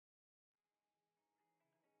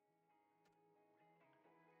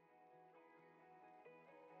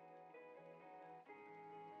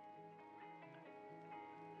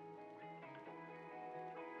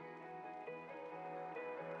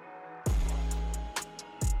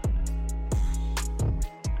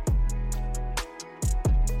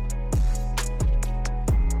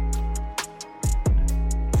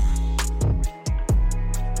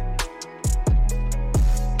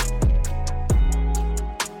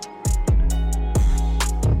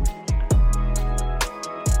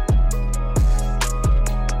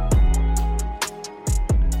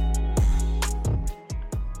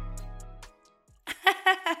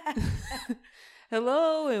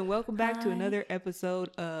Hello and welcome back to another episode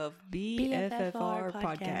of BFFR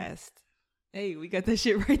Podcast. Hey, we got that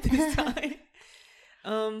shit right this time.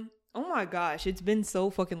 Oh my gosh, it's been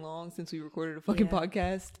so fucking long since we recorded a fucking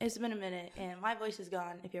podcast. It's been a minute and my voice is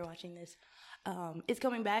gone if you're watching this. It's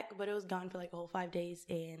coming back, but it was gone for like a whole 5 days,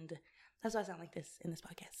 and that's why I sound like this in this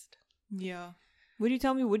podcast. Yeah. Would you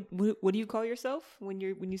tell me what do you call yourself when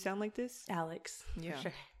you sound like this? Alex. Yeah. For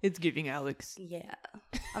sure. It's giving Alex. Yeah.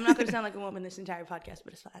 I'm not going to sound like a woman this entire podcast,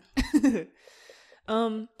 but it's fine.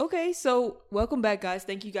 Okay, so welcome back, guys.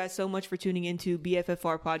 Thank you guys so much for tuning into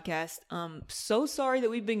BFFR Podcast. So sorry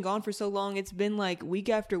that we've been gone for so long. It's been like week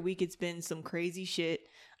after week. It's been some crazy shit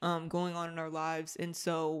going on in our lives, and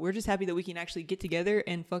so we're just happy that we can actually get together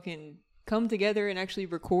and fucking come together and actually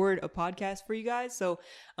record a podcast for you guys. So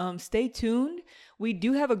stay tuned. We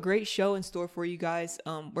do have a great show in store for you guys.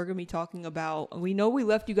 We're gonna be talking about, we know we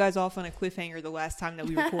left you guys off on a cliffhanger the last time that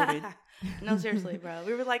we recorded. No, seriously, bro.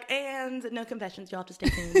 We were like, and no confessions. You'll have to stay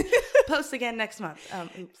tuned. Post again next month.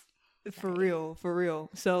 Oops. For real.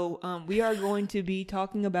 So we are going to be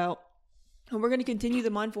talking about, and we're going to continue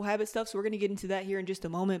the mindful habit stuff. So we're going to get into that here in just a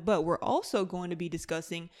moment. But we're also going to be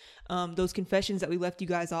discussing those confessions that we left you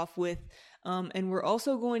guys off with. And we're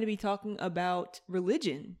also going to be talking about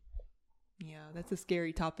religion. Yeah, that's a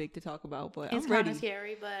scary topic to talk about, but it's I'm ready. It's kind of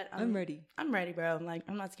scary, but I'm ready. I'm ready, bro.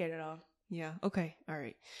 I'm not scared at all. Yeah. Okay. All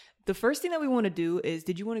right. The first thing that we want to do is,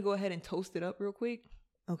 did you want to go ahead and toast it up real quick?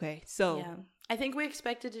 Okay. So yeah, I think we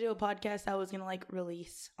expected to do a podcast that was going to like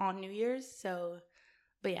release on New Year's. So,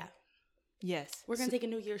 but yeah. Yes. We're going to take a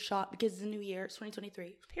New Year's shot because it's a new year. It's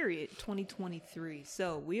 2023. Period. 2023.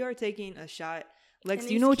 So we are taking a shot. Lex,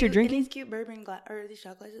 do you know what you're drinking? These cute bourbon these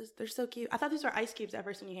shot glasses. They're so cute. I thought these were ice cubes at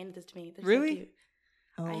first when you handed this to me. They're really? So cute.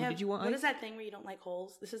 Oh, did you want ice? What is that thing where you don't like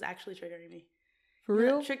holes? This is actually triggering me. For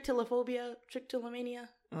real? Trichotillomania? Trichotillomania?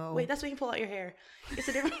 Oh. Wait, that's when you pull out your hair. It's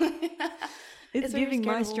a different It's giving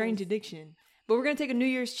my strange addiction. But we're going to take a New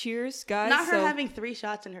Year's cheers, guys. Not her having 3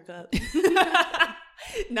 shots in her cup.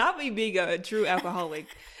 Not me being a true alcoholic.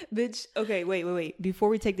 Bitch, okay, wait. Before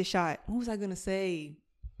we take the shot, what was I going to say?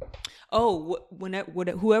 Oh,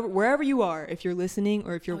 wherever you are, if you're listening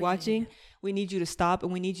or if you're watching, we need you to stop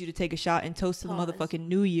and we need you to take a shot and toast to the motherfucking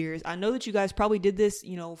New Year's. I know that you guys probably did this,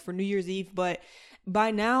 for New Year's Eve, but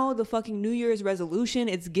by now the fucking New Year's resolution,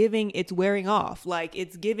 it's wearing off. Like,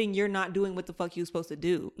 it's giving you're not doing what the fuck you were supposed to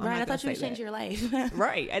do. Right, I thought you would change your life.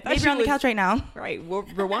 Right. I thought maybe you're on the couch right now. Right. Well,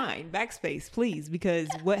 rewind, backspace, please, because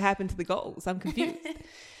what happened to the goals? I'm confused.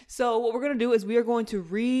 So what we're going to do is we are going to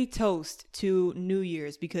re-toast to New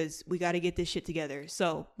Year's because we got to get this shit together.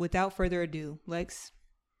 So without further ado, Lex,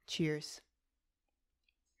 cheers.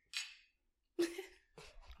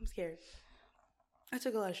 I'm scared. I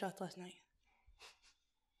took a lot of shots last night.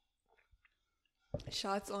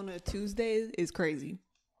 Shots on a Tuesday is crazy.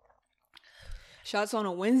 Shots on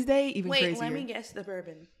a Wednesday, even crazier. Wait, let me guess the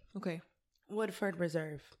bourbon. Okay. Woodford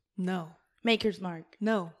Reserve. No. Maker's Mark.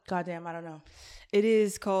 No. Goddamn, I don't know. It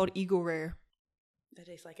is called Eagle Rare. That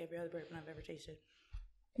tastes like every other bourbon I've ever tasted.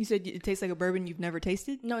 You said it tastes like a bourbon you've never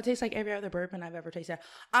tasted? No, it tastes like every other bourbon I've ever tasted.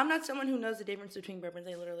 I'm not someone who knows the difference between bourbons.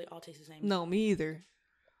 They literally all taste the same. No, me either.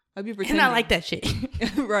 I'd be pretending. And I like that shit.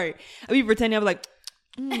 Right. I'd be pretending. I'd be like,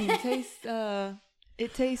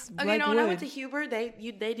 it tastes okay, like no, wood. when I went to Huber,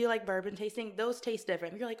 they do like bourbon tasting. Those taste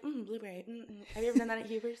different. You're like, blueberry. Have you ever done that at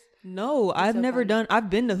Huber's? No, I've never done. I've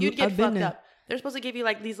been to. You'd get I've been fucked to, up. They're supposed to give you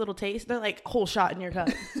like these little tastes. They're like whole shot in your cup.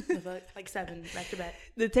 Like 7 back to back.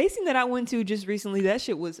 The tasting that I went to just recently, that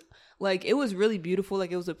shit was like, it was really beautiful.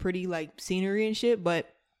 Like, it was a pretty like scenery and shit, but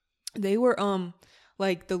they were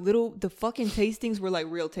like the fucking tastings were like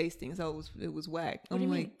real tastings. So it was whack. What do you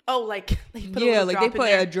like, mean? Oh, like they put they put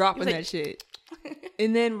a drop in that shit.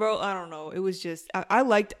 And then, bro, I don't know. It was just I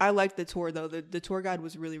liked the tour though. The tour guide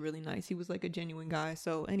was really, really nice. He was like a genuine guy.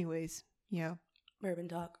 So, anyways, yeah. Bourbon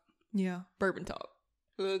talk. Yeah, bourbon talk.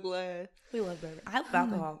 Glad. We love bourbon. I love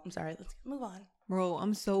alcohol. I'm sorry. Let's move on. Bro,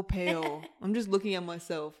 I'm so pale. I'm just looking at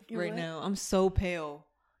myself now. I'm so pale.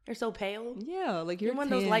 You're so pale? Yeah, like you're one of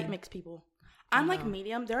those light mixed people. I'm like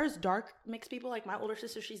medium. There's dark mixed people. Like my older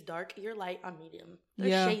sister, she's dark. You're light on medium.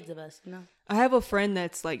 There's shades of us, I have a friend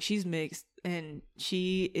that's like, she's mixed and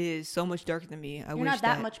she is so much darker than me. You're not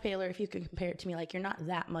that much paler if you can compare it to me. Like, you're not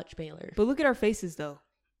that much paler. But look at our faces though.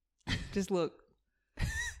 Just look.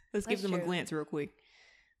 Let's give them true. A glance real quick.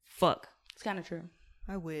 Fuck. It's kind of true.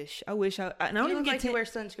 I wish. And I don't even get like you wear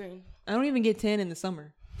sunscreen. I don't even get tan in the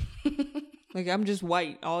summer. Like, I'm just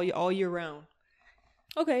white all year round.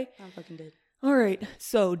 Okay. I fucking did. All right.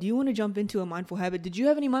 So, do you want to jump into a mindful habit? Did you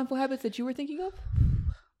have any mindful habits that you were thinking of?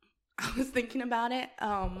 I was thinking about it.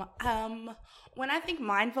 When I think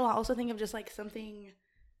mindful, I also think of just like something.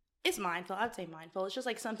 It's mindful. I would say mindful. It's just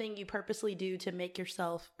like something you purposely do to make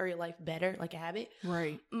yourself or your life better, like a habit.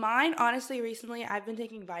 Right. Mine, honestly, recently, I've been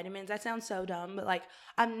taking vitamins. That sounds so dumb, but like,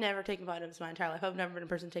 I've never taken vitamins my entire life. I've never been a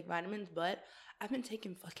person to take vitamins, but I've been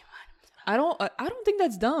taking fucking vitamins. I don't think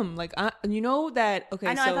that's dumb. Like, you know that, okay.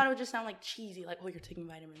 I know, I thought it would just sound like cheesy, like, oh, you're taking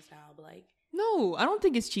vitamins now, but like. No, I don't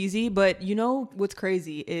think it's cheesy, but you know what's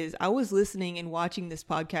crazy is I was listening and watching this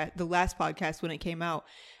podcast, the last podcast when it came out,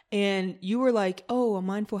 and you were like, oh, a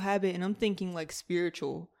mindful habit, and I'm thinking like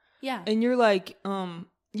spiritual. Yeah. And you're like, no,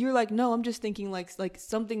 I'm just thinking like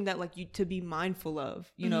something that like you to be mindful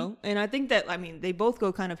of, you know? And I think that, I mean, they both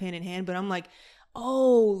go kind of hand in hand, but I'm like,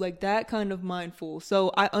 oh, like that kind of mindful.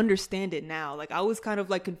 So I understand it now. Like I was kind of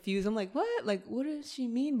like confused. I'm like, what? Like, what does she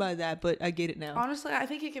mean by that? But I get it now. Honestly, I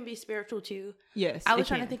think it can be spiritual too. Yes. I was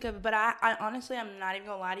trying to think of it, but I honestly, I'm not even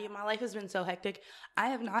gonna lie to you. My life has been so hectic. I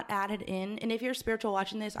have not added in, and if you're spiritual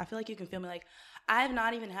watching this, I feel like you can feel me. Like, I have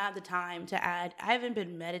not even had the time to add. I haven't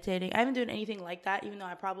been meditating. I haven't done anything like that, even though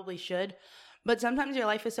I probably should. But sometimes your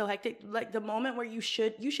life is so hectic. Like the moment where you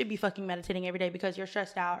should be fucking meditating every day because you're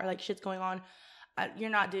stressed out or like shit's going on.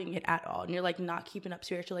 You're not doing it at all, and you're like not keeping up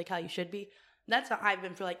spiritually like how you should be. That's how I've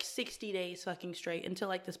been for like 60 days fucking straight until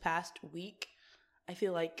like this past week. I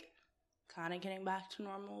feel like kind of getting back to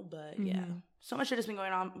normal, but yeah, so much shit has been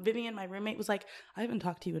going on. Vivian, my roommate, was like, I haven't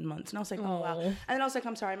talked to you in months, and I was like, oh wow. And then I was like,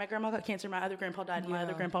 I'm sorry, my grandma got cancer, my other grandpa died, and my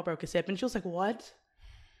other grandpa broke his hip, and she was like, what?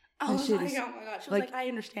 I was like, oh my god. She was like, I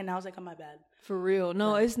understand now. I was like, oh, my bad. For real.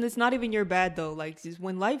 No, it's not even your bad though. Like just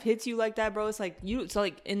when life hits you like that, bro, it's like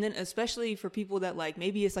and then especially for people that like,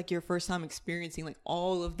 maybe it's like your first time experiencing like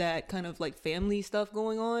all of that kind of like family stuff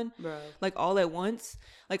going on, bro, like all at once.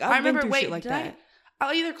 Like I remember, shit like that.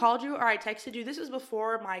 I either called you or I texted you. This was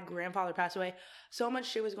before my grandfather passed away. So much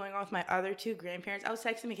shit was going on with my other two grandparents. I was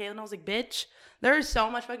texting Michaela and I was like, bitch, there is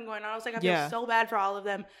so much fucking going on. I was like, I feel so bad for all of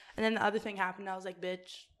them. And then the other thing happened. I was like,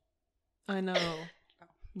 bitch. I know.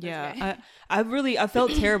 Yeah. Okay. I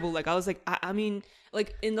felt terrible. Like I was like, I mean,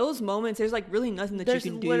 like in those moments, there's like really nothing that you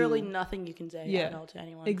can do. There's literally nothing you can say to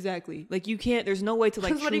anyone. Exactly. Like you can't, there's no way to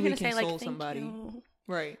like truly console somebody. You.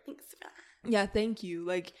 Right. Thanks. Yeah. Thank you.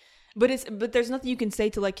 Like, but there's nothing you can say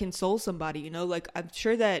to like console somebody, you know, like I'm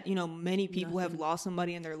sure that, you know, many people have lost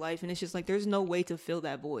somebody in their life and it's just like, there's no way to fill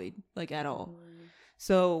that void like at all.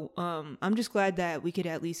 So, I'm just glad that we could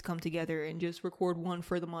at least come together and just record one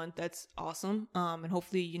for the month. That's awesome. And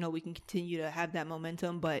hopefully, you know, we can continue to have that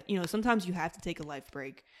momentum, but you know, sometimes you have to take a life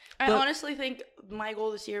break. I honestly think my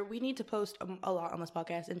goal this year, we need to post a lot on this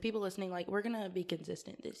podcast and people listening, like we're going to be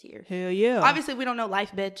consistent this year. Hell yeah. Obviously we don't know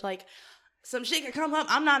life, bitch. Like some shit could come up.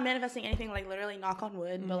 I'm not manifesting anything, like literally knock on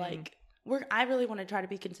wood, but like I really want to try to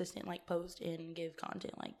be consistent, like post and give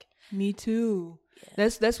content. Like me too. Yeah.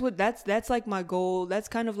 That's like my goal. That's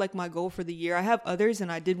kind of like my goal for the year. I have others,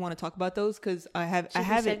 and I did want to talk about those because I have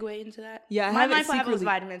segue into that. Yeah, my mindful habit was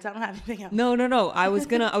vitamins. I don't have anything else. No. I was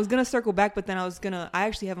gonna circle back, but then I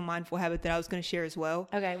actually have a mindful habit that I was gonna share as well.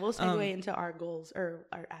 Okay, we'll segue into our goals or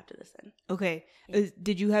after this then. Okay. Yeah.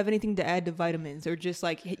 Did you have anything to add to vitamins, or just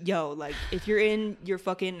like, yo, like if you're in your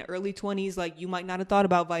fucking early 20s, like you might not have thought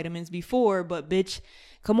about vitamins before, but bitch,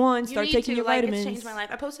 come on, start taking your vitamins. It's changed my life.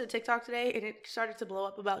 I posted a TikTok today and it started to blow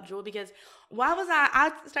up about Jewel because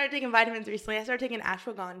I started taking vitamins recently. I started taking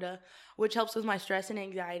ashwagandha, which helps with my stress and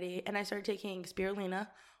anxiety, and I started taking spirulina,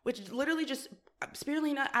 which literally just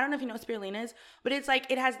spirulina. I don't know if you know what spirulina is, but it's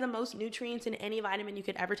like it has the most nutrients in any vitamin you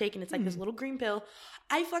could ever take, and it's like this little green pill.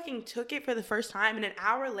 I fucking took it for the first time, and an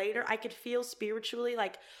hour later, I could feel spiritually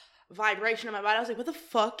like vibration in my body. I was like, what the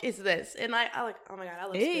fuck is this? And I like, oh my god, I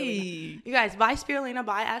love spirulina. You guys, buy spirulina,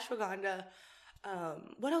 buy ashwagandha.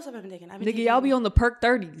 What else have I been taking? Nigga, y'all be on the perk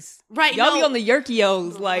 30s. Right. Y'all be on the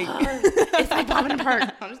Yerkios. Like it's like popping a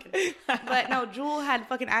perk. I'm just kidding. But no, Jewel had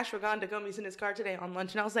fucking ashwagandha gummies in his car today on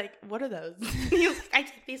lunch, and I was like, what are those? He was like, I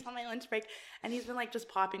take these on my lunch break, and he's been like just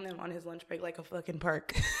popping them on his lunch break like a fucking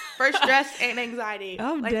perk for stress and anxiety.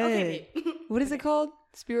 I'm like, dead. Okay, what is it called?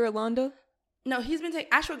 Spirulina? No, he's been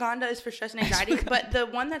taking ashwagandha is for stress and anxiety, but the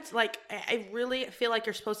one that's like, I really feel like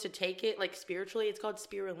you're supposed to take it like spiritually. It's called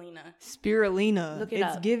spirulina. Spirulina. Look it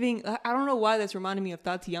up. It's giving. I don't know why that's reminding me of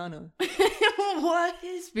Tatiana. What?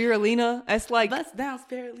 Spirulina. That's like bust down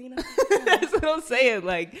spirulina. That's what I'm saying.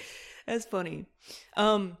 Like, that's funny.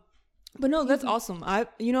 But no, that's awesome.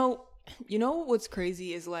 You know what's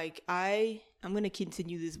crazy is like I'm going to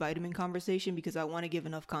continue this vitamin conversation because I want to give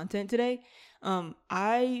enough content today.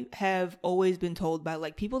 I have always been told by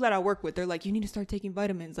like people that I work with, they're like, you need to start taking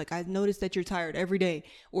vitamins. Like, I noticed that you're tired every day,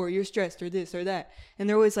 or you're stressed, or this or that. And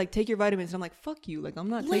they're always like, take your vitamins. And I'm like, fuck you. Like,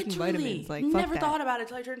 I'm not taking vitamins. Like, fuck never that. thought about it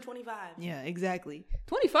until I turned 25. Yeah, exactly.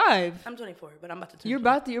 25? I'm 24, but I'm about to turn. You're 20.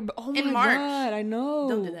 about to, oh in my March. God, I know.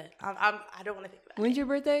 Don't do that. I don't want to think about it. When's your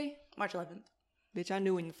birthday? March 11th. Bitch, I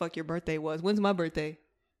knew when the fuck your birthday was. When's my birthday?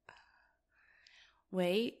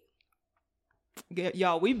 Wait.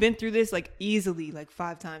 Y'all, we've been through this like easily like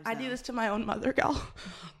 5 times now. I do this to my own mother, gal.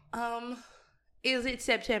 Is it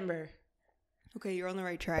September? Okay, you're on the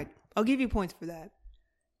right track. I'll give you points for that.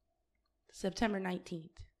 September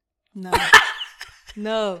 19th. No.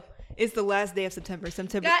 No. It's the last day of September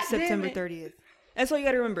 30th. That's all you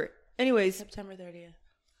got to remember. Anyways. September 30th.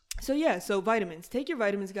 So yeah, so vitamins. Take your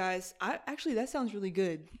vitamins, guys. Actually, that sounds really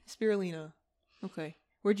good. Spirulina. Okay.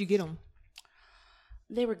 Where'd you get them?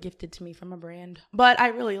 They were gifted to me from a brand, but I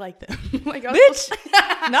really like them. Like, bitch,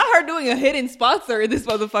 not her doing a hidden sponsor in this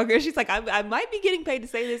motherfucker. She's like, I might be getting paid to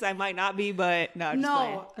say this, I might not be, but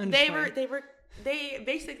no. They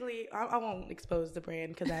basically, I won't expose the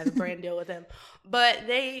brand because I have a brand deal with them, but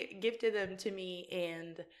they gifted them to me,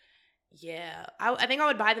 and yeah, I think I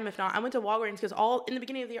would buy them if not. I went to Walgreens because in the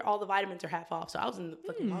beginning of the year, all the vitamins are half off. So I was in the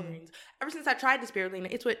fucking Walgreens. Ever since I tried the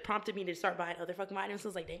spirulina, it's what prompted me to start buying other fucking vitamins. I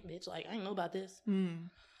was like, dang, bitch, like, I didn't know about this. Awesome.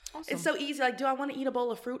 It's so easy. Like, do I want to eat a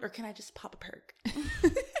bowl of fruit or can I just pop a perk?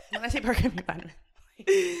 When I say perk, I mean vitamin.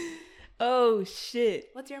 Oh, shit.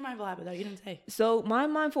 What's your mindful habit, though? You didn't say. So my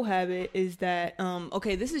mindful habit is that,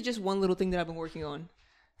 okay, this is just one little thing that I've been working on.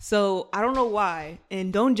 So I don't know why,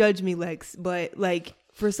 and don't judge me, Lex, but like,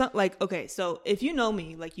 for some, like, okay, so if you know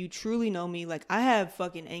me, like, you truly know me, like, I have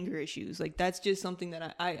fucking anger issues. Like, that's just something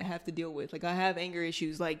that I have to deal with. Like, I have anger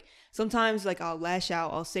issues. Like, sometimes, like, I'll lash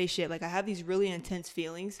out, I'll say shit. Like, I have these really intense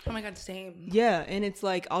feelings. Oh my God, same. Yeah, and it's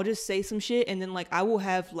like, I'll just say some shit, and then, like, I will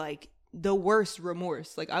have, like, the worst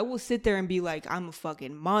remorse. Like, I will sit there and be like, I'm a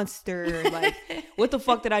fucking monster. Like, what the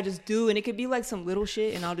fuck did I just do? And it could be like some little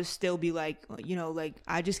shit, and I'll just still be like, you know, like,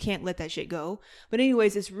 I just can't let that shit go. But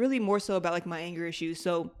anyways, it's really more so about like my anger issues.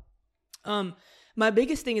 So, my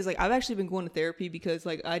biggest thing is like, I've actually been going to therapy because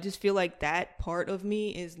like, I just feel like that part of me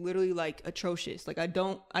is literally like atrocious. Like, I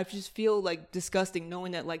just feel like disgusting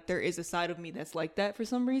knowing that like there is a side of me that's like that for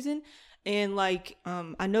some reason. And like,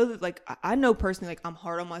 I know that like, I know personally, like, I'm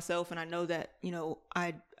hard on myself, and I know that, you know,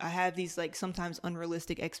 I have these like sometimes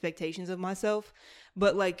unrealistic expectations of myself,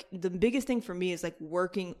 but like the biggest thing for me is like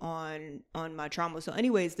working on my trauma. So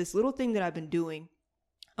anyways, this little thing that I've been doing,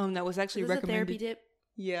 that was actually recommended. A therapy tip?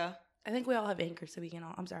 Yeah. I think we all have anger, so we can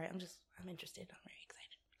all, I'm sorry, I'm interested. I'm very excited.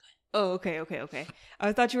 Oh, okay.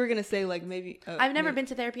 I thought you were going to say like maybe. I've never been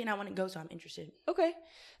to therapy and I want to go, so I'm interested. Okay.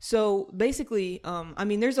 So basically, I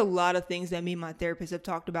mean, there's a lot of things that me and my therapist have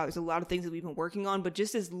talked about. There's a lot of things that we've been working on, but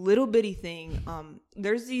just this little bitty thing,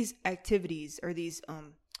 there's these activities or these,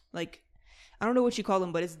 like, I don't know what you call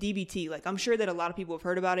them, but it's DBT. Like, I'm sure that a lot of people have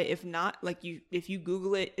heard about it. If not, like, if you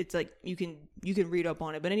Google it, it's like, you can read up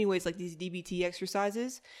on it. But anyways, like these DBT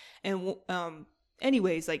exercises, and,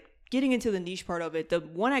 anyways, like, getting into the niche part of it, the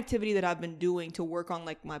one activity that I've been doing to work on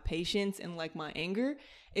like my patience and like my anger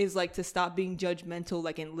is like to stop being judgmental,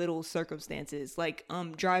 like in little circumstances, like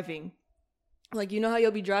driving. Like, you know how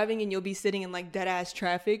you'll be driving and you'll be sitting in like dead ass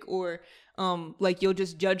traffic, or like you'll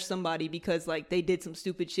just judge somebody because like they did some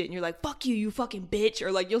stupid shit and you're like, fuck you, you fucking bitch, or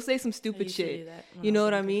like you'll say some stupid shit. You know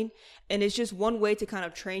what I mean? And it's just one way to kind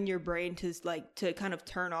of train your brain to like to kind of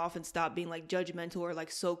turn off and stop being like judgmental or like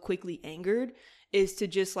so quickly angered, is to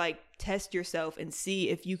just like test yourself and see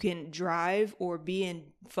if you can drive or be in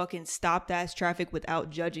fucking stopped ass traffic without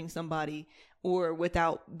judging somebody, or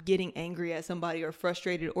without getting angry at somebody or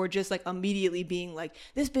frustrated, or just like immediately being like,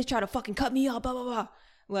 this bitch tried to fucking cut me off, blah, blah, blah.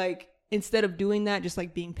 Like, instead of doing that, just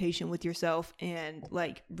like being patient with yourself and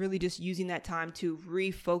like really just using that time to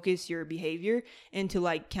refocus your behavior into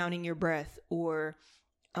like counting your breath, or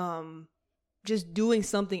just doing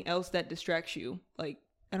something else that distracts you. Like,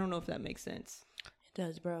 I don't know if that makes sense. It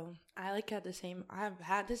does, bro. I've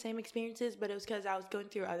had the same experiences, but it was because I was going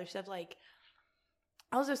through other stuff. Like,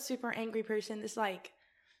 I was a super angry person. This like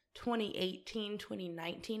 2018,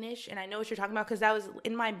 2019-ish. And I know what you're talking about because that was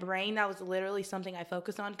in my brain. That was literally something I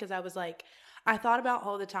focused on, because I was like, I thought about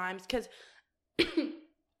all the times, because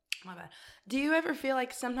my bad. Do you ever feel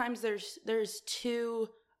like sometimes there's two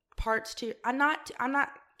parts to, I'm not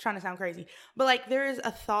trying to sound crazy, but like there is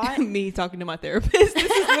a thought. Me talking to my therapist. This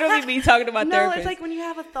is literally me talking to my therapist. No, it's like when you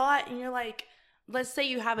have a thought and you're like, let's say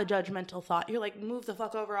you have a judgmental thought. You're like, move the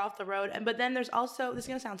fuck over off the road. But then there's also, this is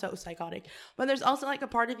going to sound so psychotic, but there's also like a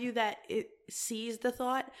part of you that it sees the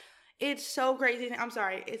thought. It's so crazy. I'm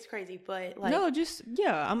sorry. It's crazy, but like. No, just,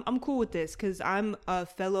 yeah, I'm cool with this because I'm a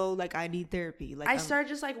fellow, like, I need therapy. Like, I started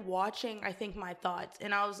just like watching, I think, my thoughts.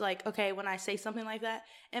 And I was like, okay, when I say something like that,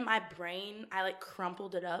 in my brain, I like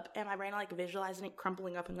crumpled it up. And my brain, like visualizing it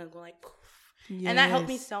crumpling up and then going like, poof. Yes. And that helped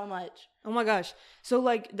me so much. Oh my gosh. So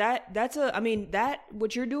like that's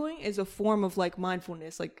what you're doing is a form of like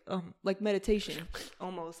mindfulness, like meditation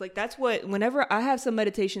almost. Like that's what, whenever I have some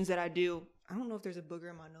meditations that I do, I don't know if there's a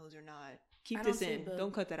booger in my nose or not. Keep this in.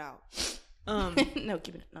 Don't cut that out. No,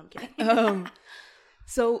 keep it. No, I'm kidding.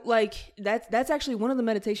 So like that's actually one of the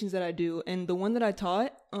meditations that I do, and the one that I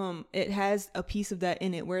taught, it has a piece of that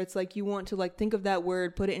in it where it's like you want to like think of that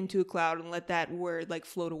word, put it into a cloud, and let that word like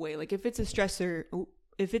float away. Like if it's a stressor, or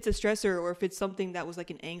if it's something that was like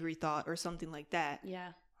an angry thought or something like that. Yeah.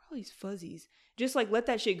 All these fuzzies. Just like let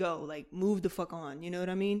that shit go. Like move the fuck on. You know what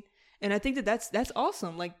I mean? And I think that's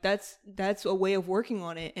awesome. Like that's a way of working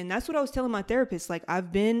on it, and that's what I was telling my therapist. Like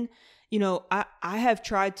I've been. You know, I have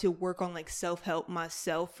tried to work on like self-help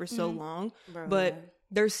myself for so long, but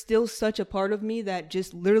there's still such a part of me that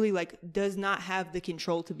just literally like does not have the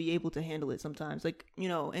control to be able to handle it sometimes. Like, you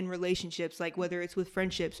know, in relationships, like whether it's with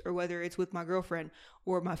friendships or whether it's with my girlfriend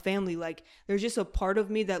or my family, like there's just a part of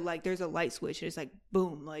me that like there's a light switch and it's like,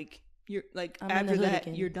 boom, like you're like after that,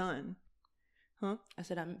 again. You're done. Huh? I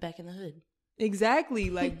said, I'm back in the hood. Exactly.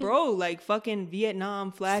 Like, bro, like fucking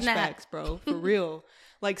Vietnam flashbacks, bro, for real.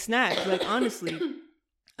 Like snaps, like honestly.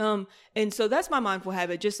 And so that's my mindful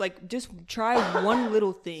habit. Just try one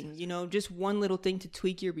little thing, you know, just one little thing to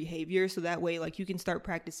tweak your behavior. So that way, like you can start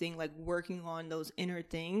practicing, like working on those inner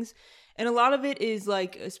things. And a lot of it is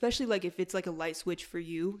like, especially like if it's like a light switch for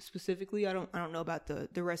you specifically, I don't know about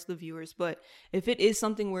the rest of the viewers, but if it is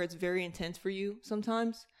something where it's very intense for you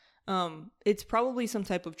sometimes, it's probably some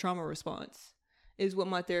type of trauma response. Is what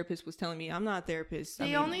my therapist was telling me. I'm not a therapist.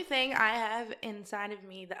 The only thing I have inside of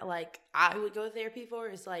me that like I would go to therapy for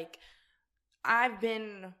is like I've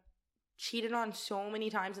been cheated on so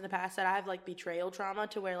many times in the past that I have like betrayal trauma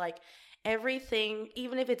to where like everything,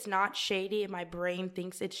 even if it's not shady and my brain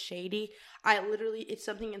thinks it's shady, it's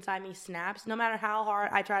something inside me snaps. No matter how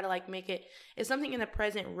hard I try to like make it, if something in the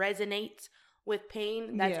present resonates with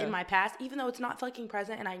pain that's in my past, even though it's not fucking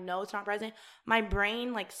present and I know it's not present, my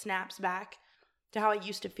brain like snaps back to how I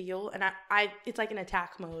used to feel, and I it's like an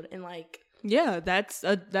attack mode, and like that's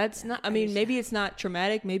not. I mean, maybe it's not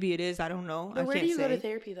traumatic, maybe it is. I don't know. But where do you go to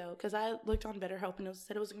therapy though? Because I looked on BetterHelp and it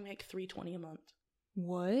said it was gonna be like $320 a month.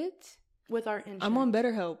 What? With our insurance. I'm on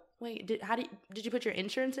BetterHelp. Wait, did you put your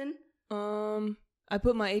insurance in? I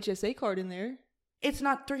put my HSA card in there. It's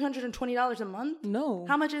not $320 a month. No.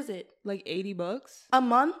 How much is it? Like $80 a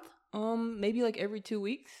month. Maybe like every 2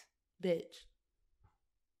 weeks. Bitch.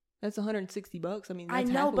 That's $160. I mean, I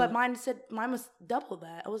know, but mine was double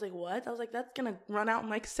that. I was like, what? I was like, that's gonna run out in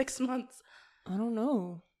like 6 months. I don't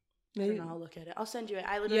know. Maybe. I don't know. I'll look at it. I'll send you it.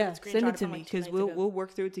 I literally send it to me because we'll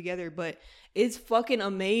work through it together. But it's fucking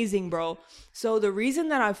amazing, bro. So the reason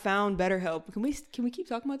that I found BetterHelp, can we keep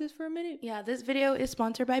talking about this for a minute? Yeah, this video is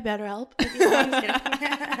sponsored by BetterHelp.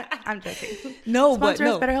 I'm joking. No, Sponsor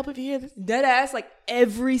us, BetterHelp, if you hear this. Dead ass, like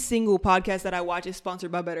every single podcast that I watch is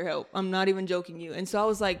sponsored by BetterHelp. I'm not even joking you. And so I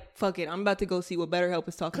was like, fuck it, I'm about to go see what BetterHelp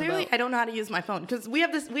is talking about. Clearly, I don't know how to use my phone because we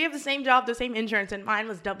have the same job, the same insurance, and mine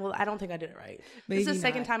was double. I don't think I did it right. Maybe this is the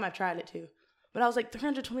second time I've tried it too. But I was like,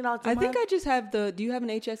 $320 a month. I think I just have do you have an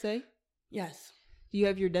HSA? Yes. Do you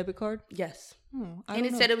have your debit card? Yes. And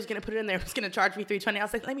it said it was going to put it in there. It was going to charge me $320. I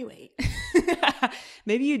was like, let me wait.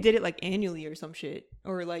 Maybe you did it like annually or some shit.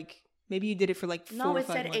 Or like, maybe you did it for like 4 or 5 months.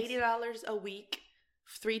 No, it said $80 a week,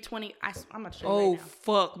 $320. I'm not sure. Oh, right now.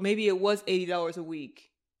 Fuck. Maybe it was $80 a week.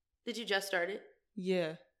 Did you just start it?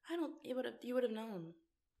 Yeah. You would have known.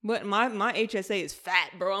 But my HSA is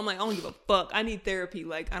fat, bro. I'm like, I don't give a fuck. I need therapy.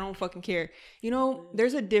 Like, I don't fucking care. You know,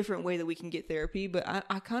 there's a different way that we can get therapy, but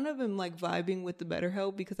I kind of am like vibing with the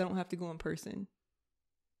BetterHelp because I don't have to go in person.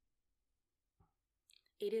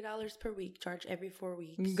 $80 per week, charge every 4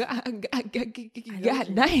 weeks. God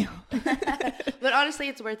damn. But honestly,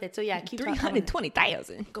 it's worth it. So yeah, keep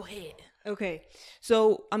 $320,000. Go ahead. Okay.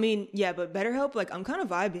 So, I mean, yeah, but BetterHelp, like, I'm kind of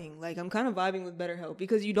vibing. Like, I'm kind of vibing with BetterHelp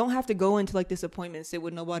because you don't have to go into, like, this appointment, sit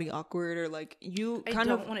with nobody awkward or, like, I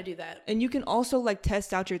don't want to do that. And you can also, like,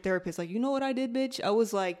 test out your therapist. Like, you know what I did, bitch? I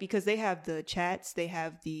was, like, because they have the chats, they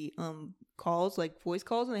have the calls, like, voice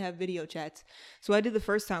calls, and they have video chats. So I did the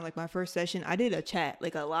first time, like, my first session, I did a chat,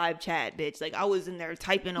 like, a live chat, bitch. Like, I was in there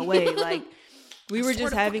typing away, like... We were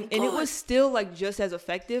just having, and it was still like just as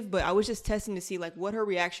effective, but I was just testing to see like what her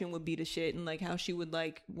reaction would be to shit and like how she would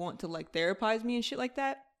like want to like therapize me and shit like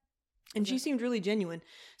that. And she seemed really genuine.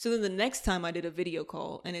 So then the next time I did a video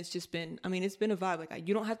call, and it's just been, I mean, it's been a vibe. Like,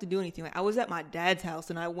 you don't have to do anything. Like, I was at my dad's house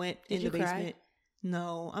and I went in the basement. Cry?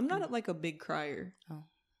 No, I'm not like a big crier. Oh.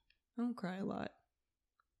 I don't cry a lot.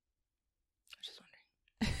 I was just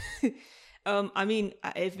wondering. I mean,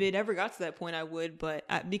 if it ever got to that point, I would, but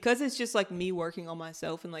because it's just like me working on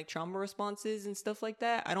myself and like trauma responses and stuff like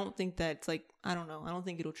that, I don't think that's like, I don't know. I don't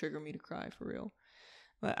think it'll trigger me to cry for real.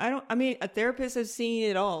 But I mean, a therapist has seen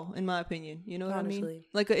it all, in my opinion. You know what Honestly. I mean?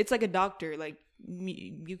 Like, it's like a doctor. Like,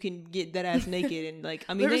 you can get that ass naked and like,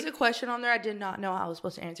 I mean. There was a question on there I did not know how I was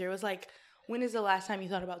supposed to answer. It was like, when is the last time you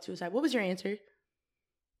thought about suicide? What was your answer?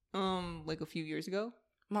 Like a few years ago.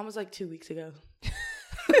 Mine was like 2 weeks ago.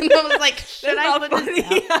 I was like, should I put this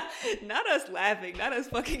out? Not us laughing. Not us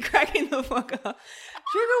fucking cracking the fuck up.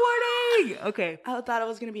 Trigger warning. Okay. I thought I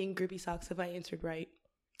was going to be in grippy socks if I answered right.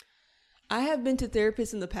 I have been to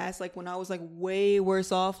therapists in the past, like when I was like way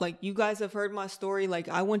worse off. Like you guys have heard my story. Like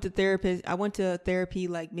I went to therapy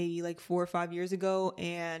like maybe like 4 or 5 years ago.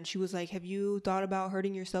 And she was like, have you thought about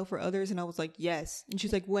hurting yourself or others? And I was like, yes. And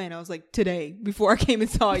she's like, when? I was like, today, before I came and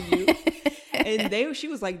saw you. And she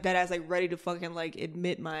was like that ass, like ready to fucking like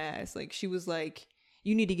admit my ass. Like she was like,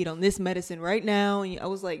 you need to get on this medicine right now. And I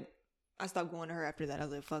was like, I stopped going to her after that. I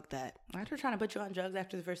was like, fuck that. After trying to put you on drugs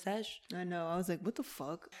after the first sesh. I know. I was like, what the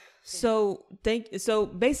fuck? So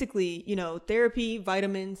basically, you know, therapy,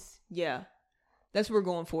 vitamins. Yeah. That's what we're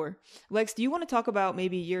going for. Lex, do you want to talk about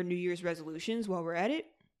maybe your New Year's resolutions while we're at it?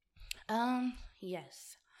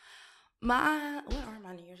 Yes. What are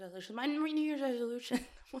my New Year's resolutions? My New Year's resolution.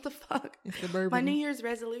 What the fuck? It's the bourbon. My New Year's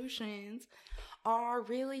resolutions are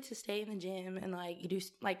really to stay in the gym and like do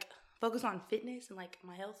like focus on fitness and like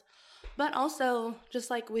my health. But also, just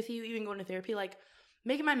like with you even going to therapy, like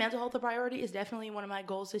making my mental health a priority is definitely one of my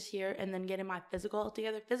goals this year. And then getting my physical health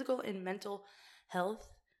together, physical and mental health,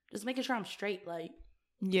 just making sure I'm straight. Like,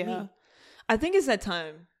 yeah, I think it's that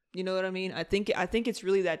time. You know what I mean? I think it's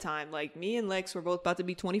really that time. Like me and Lex, we're both about to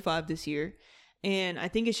be 25 this year. And I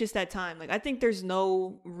think it's just that time. Like, I think there's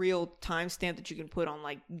no real timestamp that you can put on,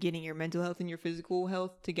 like, getting your mental health and your physical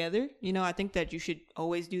health together. You know, I think that you should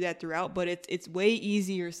always do that throughout, but it's way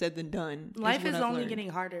easier said than done. Life is only getting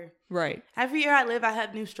harder. Right. Every year I live, I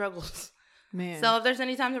have new struggles. Man. So if there's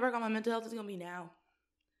any time to work on my mental health, it's going to be now.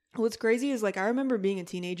 What's crazy is, like, I remember being a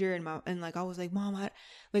teenager and like, I was like, Mom, I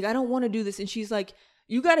don't want to do this. And she's like,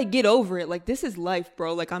 you got to get over it. Like, this is life,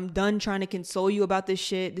 bro. Like, I'm done trying to console you about this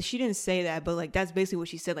shit. She didn't say that, but like, that's basically what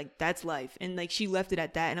she said. Like, that's life. And like, she left it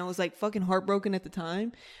at that. And I was like fucking heartbroken at the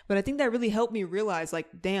time. But I think that really helped me realize, like,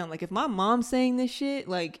 damn, like if my mom's saying this shit,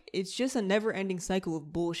 like it's just a never ending cycle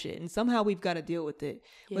of bullshit. And somehow we've got to deal with it,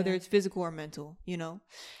 whether it's physical or mental, you know?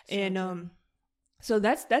 So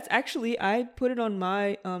that's actually, I put it on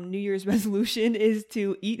my New Year's resolution is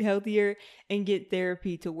to eat healthier and get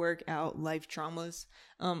therapy to work out life traumas.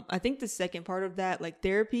 I think the second part of that, like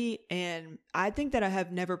therapy, and I think that I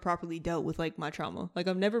have never properly dealt with like my trauma. Like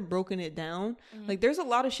I've never broken it down. Mm-hmm. Like there's a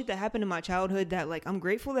lot of shit that happened in my childhood that like I'm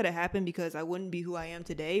grateful that it happened because I wouldn't be who I am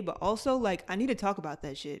today. But also like I need to talk about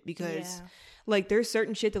that shit because like there's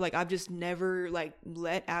certain shit that like I've just never like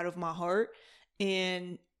let out of my heart,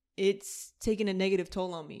 and it's taken a negative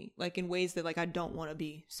toll on me, like in ways that like I don't want to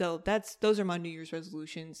be. So those are my New Year's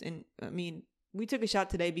resolutions. And I mean, we took a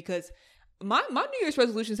shot today because my New Year's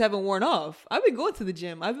resolutions haven't worn off. I've been going to the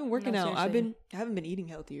gym. I've been working out. I haven't been eating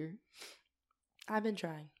healthier. I've been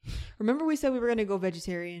trying. Remember we said we were going to go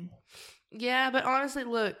vegetarian? Yeah, but honestly,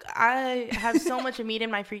 look, I have so much meat in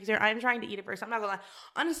my freezer. I'm trying to eat it first. I'm not gonna lie.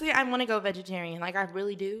 Honestly, I want to go vegetarian. Like I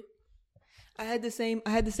really do. I had the same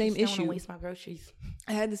issue. I don't want to waste my groceries.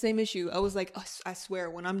 I had the same issue. I was like, oh, I swear,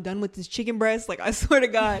 when I'm done with this chicken breast, like I swear to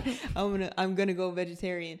God, I'm gonna go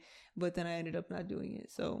vegetarian. But then I ended up not doing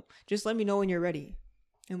it. So just let me know when you're ready,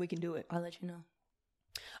 and we can do it. I'll let you know.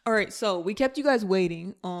 All right. So we kept you guys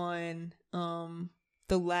waiting on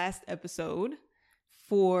the last episode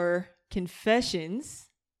for confessions.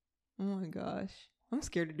 Oh my gosh, I'm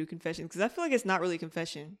scared to do confessions because I feel like it's not really a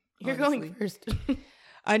confession. You're going first.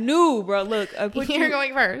 I knew, bro. Look, You're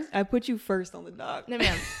going first. I put you first on the dock. No,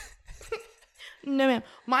 ma'am. No, ma'am.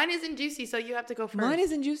 Mine isn't juicy, so you have to go first. Mine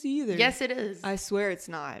isn't juicy either. Yes, it is. I swear it's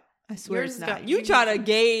not. I swear it's not. You try to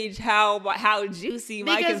gauge how juicy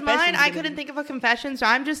my confession is. Because mine, I couldn't think of a confession, so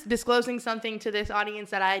I'm just disclosing something to this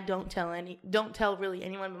audience that I don't tell really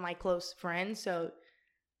anyone but my close friends. So,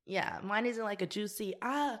 yeah, mine isn't like a juicy,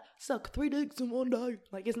 suck 3 dicks in one day.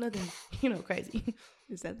 Like, it's nothing, crazy.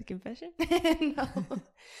 Is that the confession?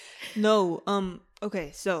 No. No.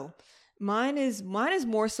 Okay, so mine is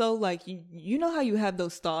more so like you know how you have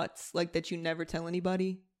those thoughts like that you never tell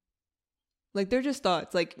anybody? Like they're just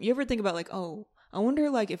thoughts. Like you ever think about like, oh, I wonder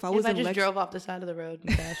like if I just drove off the side of the road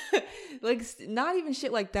and crashed. Like not even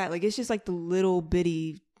shit like that. Like it's just like the little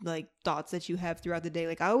bitty like thoughts that you have throughout the day.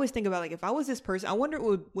 Like I always think about like if I was this person, I wonder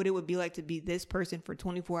what it would be like to be this person for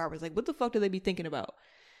 24 hours. Like what the fuck do they be thinking about?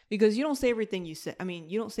 Because you don't say everything you say. I mean,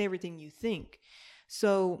 you don't say everything you think.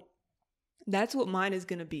 So that's what mine is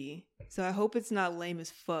gonna be. So I hope it's not lame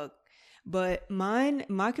as fuck. But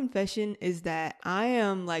my confession is that I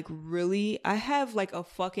am like I have like a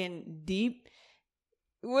fucking deep.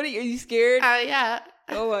 What are you scared? Yeah.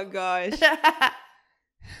 Oh my gosh.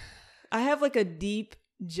 I have like a deep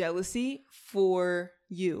jealousy for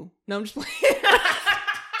you. No, I'm just playing.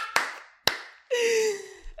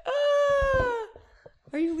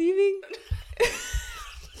 Are you leaving?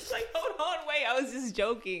 Like, hold on, wait. I was just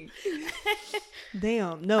joking.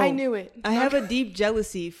 Damn, no. I knew it. I have a deep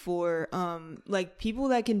jealousy for like people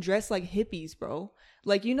that can dress like hippies, bro.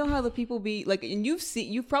 Like you know how the people be like, and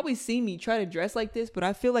you've probably seen me try to dress like this, but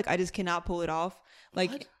I feel like I just cannot pull it off.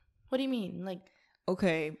 Like, what do you mean? Like,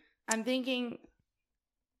 okay, I'm thinking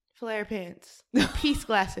flare pants, peace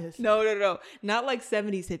glasses. No, not like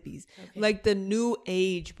 70s hippies, Okay. like the new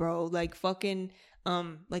age, bro. Like fucking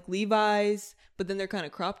like Levi's, but then they're kind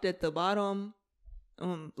of cropped at the bottom.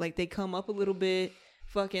 Like they come up a little bit,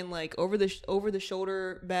 fucking like over the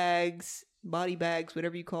shoulder bags, body bags,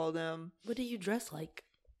 whatever you call them. What do you dress like?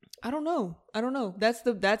 I don't know.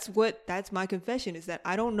 That's my confession is that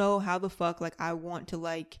I don't know how the fuck like I want to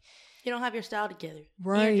like. You don't have your style together.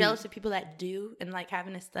 Right. You're jealous of people that do and like have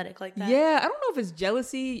an aesthetic like that. Yeah, I don't know if it's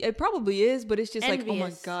jealousy. It probably is, but it's just Envious. like, oh my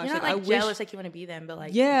gosh. You're not like, like I jealous wish, like you want to be them, but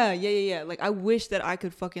like yeah. Like I wish that I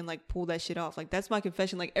could fucking like pull that shit off. Like that's my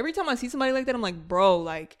confession. Like every time I see somebody like that, I'm like, bro,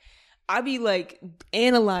 like I be like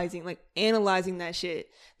analyzing that shit.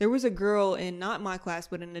 There was a girl in not my class,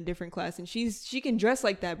 but in a different class, and she can dress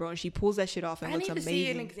like that, bro, and she pulls that shit off and looks amazing. I need to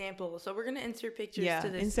see an example, so we're gonna insert pictures to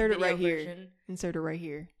this. Insert it right version. here. Insert it right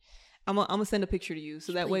here. I'm gonna send a picture to you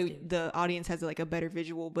so that way the audience has like a better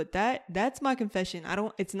visual. But that's my confession.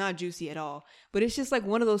 It's not juicy at all, but it's just like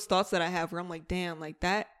one of those thoughts that I have where I'm like, damn, like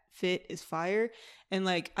that fit is fire, and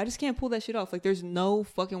like I just can't pull that shit off. Like there's no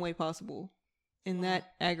fucking way possible. And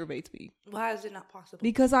that aggravates me. Why is it not possible?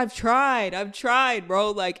 Because I've tried, bro.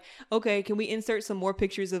 Like, okay, can we insert some more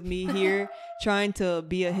pictures of me here trying to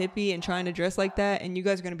be a hippie and trying to dress like that? And you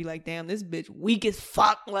guys are going to be like, damn, this bitch weak as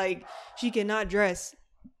fuck. Like, she cannot dress.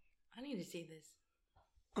 I need to see this.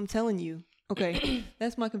 I'm telling you. Okay,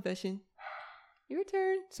 that's my confession. Your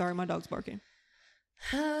turn. Sorry, my dog's barking.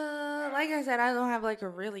 Like I said, I don't have like a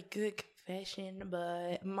really good confession,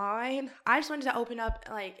 but mine, I just wanted to open up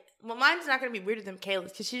like, well, mine's not going to be weirder than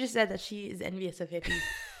Kayla's because she just said that she is envious of hippies.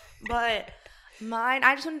 But mine,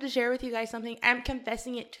 I just wanted to share with you guys something. I'm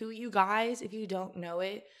confessing it to you guys if you don't know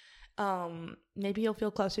it. Maybe you'll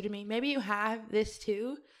feel closer to me. Maybe you have this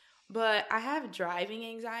too. But I have driving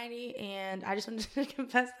anxiety, and I just wanted to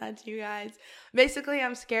confess that to you guys. Basically,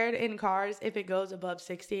 I'm scared in cars if it goes above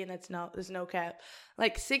 60, and there's no cap.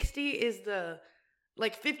 Like 60 is the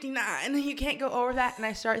 59. You can't go over that, and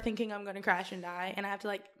I start thinking I'm gonna crash and die, and I have to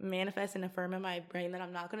like manifest and affirm in my brain that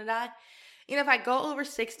I'm not gonna die. You know, if I go over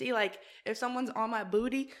 60, like if someone's on my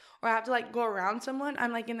booty, or I have to like go around someone,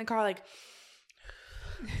 I'm like in the car like.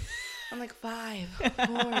 I'm like 5,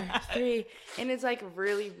 4, 3, and it's like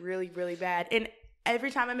really, really, really bad. And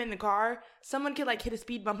every time I'm in the car, someone could like hit a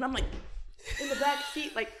speed bump, and I'm like in the back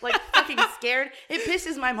seat, like fucking scared. It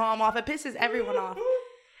pisses my mom off. It pisses everyone off.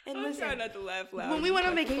 And I'm trying not to laugh loud. When we went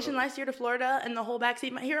on vacation last year to Florida, and the whole back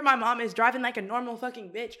seat, here my mom is driving like a normal fucking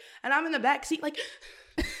bitch, and I'm in the back seat like.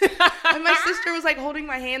 And my sister was like holding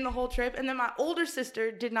my hand the whole trip, and then my older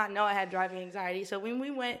sister did not know I had driving anxiety. So when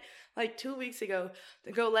we went like 2 weeks ago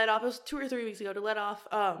to go let off, it was 2 or 3 weeks ago to let off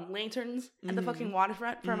lanterns at the fucking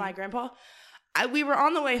waterfront for my grandpa. We were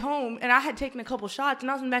on the way home, and I had taken a couple shots,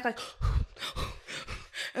 and I was in the back like,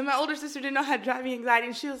 and my older sister didn't know I had driving anxiety,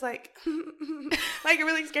 and she was like, like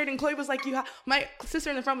really scared. And Chloe was like, my sister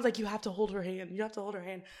in the front was like, you have to hold her hand. You have to hold her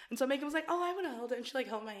hand. And so Megan was like, oh, I want to hold it. And she like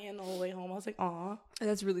held my hand the whole way home. I was like, aw.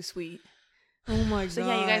 That's really sweet. Oh my God. So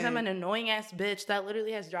yeah, you guys, I'm an annoying ass bitch that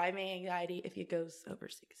literally has driving anxiety if it goes over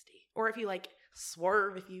 60. Or if you like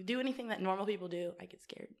swerve, if you do anything that normal people do, I get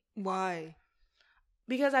scared. Why?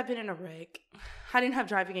 Because I've been in a wreck. I didn't have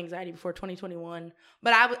driving anxiety before 2021,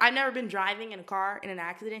 but I've never been driving in a car in an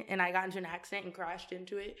accident, and I got into an accident and crashed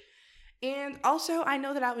into it. And also, I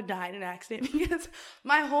know that I would die in an accident because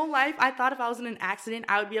my whole life, I thought if I was in an accident,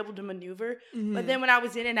 I would be able to maneuver. Mm-hmm. But then when I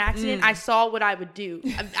was in an accident, I saw what I would do.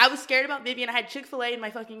 I was scared about Vivian. I had Chick-fil-A in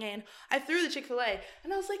my fucking hand. I threw the Chick-fil-A.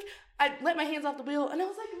 And I was like, I let my hands off the wheel. And I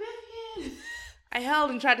was like, Vivian. I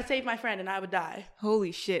held and tried to save my friend and I would die.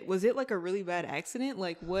 Holy shit. Was it like a really bad accident?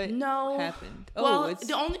 Like what happened? Well,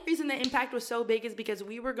 the only reason the impact was so big is because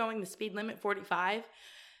we were going the speed limit 45.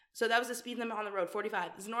 So that was the speed limit on the road,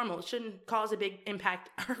 45. It's normal. It shouldn't cause a big impact.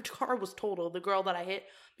 Her car was totaled, the girl that I hit,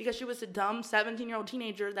 because she was a dumb 17-year-old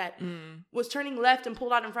teenager that was turning left and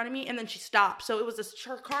pulled out in front of me, and then she stopped. So it was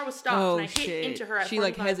her car was stopped, and I hit into her at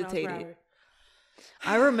 45 miles per hour. She hesitated.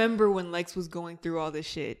 I remember when Lex was going through all this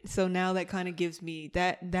shit. So now that kind of gives me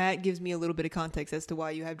that gives me a little bit of context as to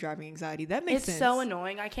why you have driving anxiety. That makes sense. It's so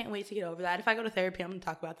annoying. I can't wait to get over that. If I go to therapy, I'm going to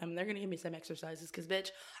talk about them. And they're going to give me some exercises because, bitch,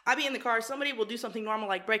 I be in the car. Somebody will do something normal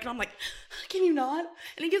like brake. And I'm like, can you not?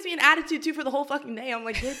 And it gives me an attitude, too, for the whole fucking day. I'm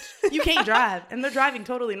like, bitch, you can't drive. And they're driving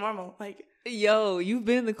totally normal. Like, yo, you've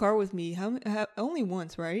been in the car with me. Only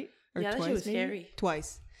once, right? Or yeah, twice, that shit was maybe? scary.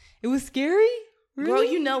 Twice. It was scary? Really? Girl,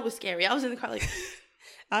 you know it was scary. I was in the car like...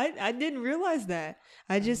 I didn't realize that.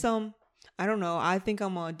 I just, I don't know. I think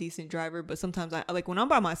I'm a decent driver, but sometimes I, like, when I'm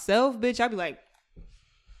by myself, bitch, I be like,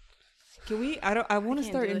 I want to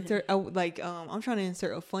start I'm trying to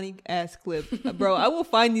insert a funny ass clip. Bro, I will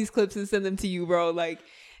find these clips and send them to you, bro. Like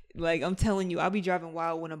I'm telling you, I'll be driving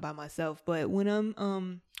wild when I'm by myself, but when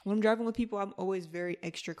I'm driving with people, I'm always very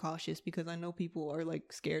extra cautious because I know people are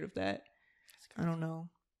like scared of that. I don't know.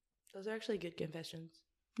 Those are actually good confessions.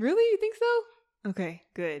 Really? You think so? Okay,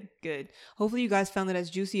 good. Hopefully you guys found it as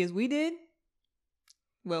juicy as we did.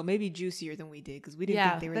 Well, maybe juicier than we did because we didn't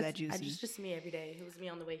think they were that juicy. It's just me every day. It was me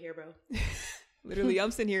on the way here, bro. Literally, I'm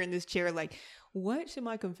sitting here in this chair like, what should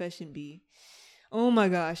my confession be? Oh my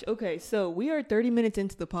gosh. Okay, so we are 30 minutes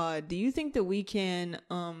into the pod. Do you think that we can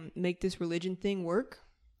make this religion thing work?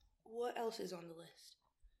 What else is on the list?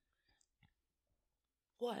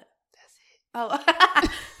 What? That's it. Oh,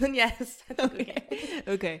 then yes.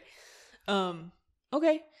 Okay.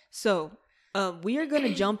 Okay. So, we are going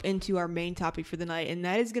to jump into our main topic for the night, and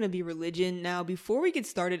that is going to be religion. Now, before we get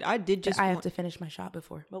started, I have to finish my shot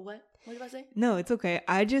before. But what? What did I say? No, it's okay.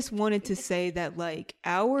 I just wanted to say that, like,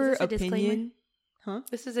 our opinion. Disclaimer? Huh?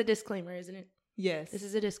 This is a disclaimer, isn't it? Yes. This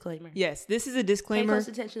is a disclaimer. Yes, this is a disclaimer. Pay close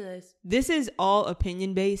attention to this. This is all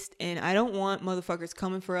opinion based, and I don't want motherfuckers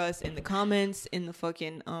coming for us in the comments, in the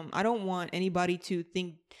fucking, I don't want anybody to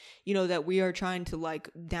think, that we are trying to like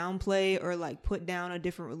downplay or like put down a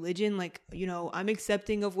different religion. Like, I'm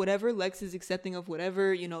accepting of whatever. Lex is accepting of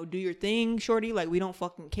whatever, do your thing, shorty. Like, we don't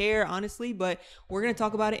fucking care, honestly, but we're going to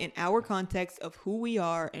talk about it in our context of who we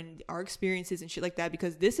are and our experiences and shit like that,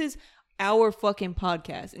 because this is our fucking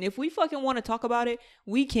podcast, and if we fucking want to talk about it,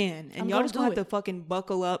 we can. And y'all just gonna have to fucking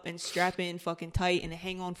buckle up and strap in fucking tight and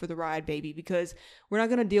hang on for the ride, baby, because we're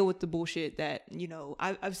not gonna deal with the bullshit that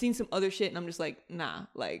I've seen some other shit and I'm just like, nah,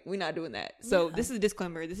 like, we're not doing that. So This is a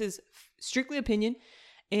disclaimer. This is strictly opinion.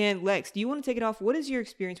 And Lex, do you want to take it off? What is your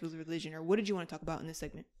experience with religion, or what did you want to talk about in this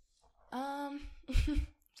segment?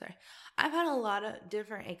 Sorry, I've had a lot of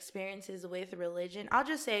different experiences with religion. I'll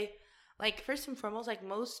just say, like, first and foremost, like,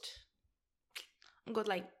 I'm good,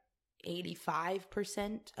 like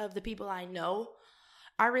 85% of the people I know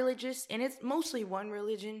are religious, and it's mostly one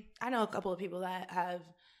religion. I know a couple of people that have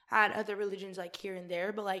had other religions like here and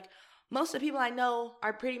there, but like most of the people I know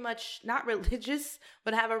are pretty much not religious,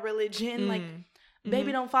 but have a religion. Like,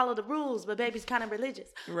 baby don't follow the rules, but baby's kind of religious.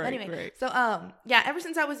 Right. Anyway, right. So ever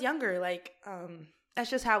since I was younger, like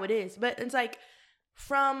that's just how it is. But it's like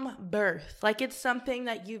from birth, like it's something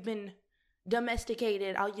that you've been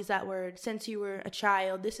domesticated, I'll use that word, since you were a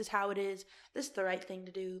child. This is how it is. This is the right thing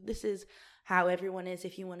to do. This is how everyone is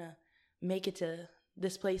if you want to make it to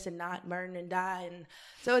this place and not burn and die. And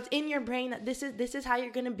so it's in your brain that this is how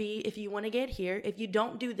you're going to be if you want to get here. If you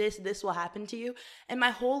don't do this, this will happen to you. And my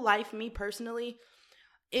whole life, me personally,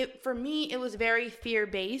 for me, it was very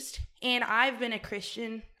fear-based. And I've been a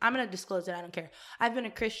Christian. I'm going to disclose it. I don't care. I've been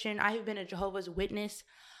a Christian. I have been a Jehovah's Witness.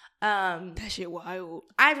 That shit wild.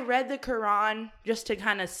 I've read the Quran just to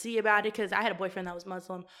kind of see about it because I had a boyfriend that was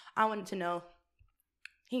Muslim. I wanted to know.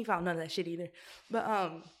 He ain't found none of that shit either.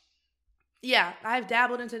 But yeah, I've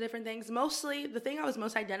dabbled into different things. Mostly, the thing I was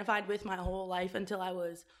most identified with my whole life until I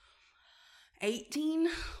was 18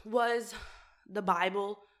 was the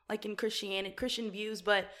Bible, like in Christian views.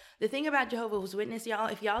 But the thing about Jehovah's Witness,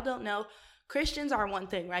 y'all, if y'all don't know, Christians are one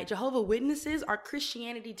thing, right? Jehovah's Witnesses are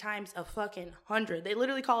Christianity times a fucking 100. They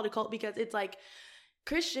literally call it a cult because it's like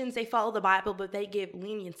Christians, they follow the Bible, but they give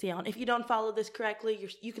leniency on if you don't follow this correctly,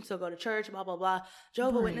 you can still go to church, blah, blah, blah.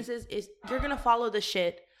 Jehovah's Witnesses you're going to follow the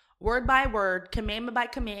shit word by word, commandment by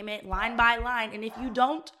commandment, line by line. And if you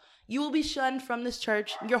don't, you will be shunned from this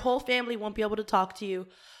church. Your whole family won't be able to talk to you.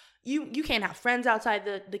 You can't have friends outside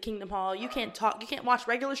the Kingdom Hall. You can't talk. You can't watch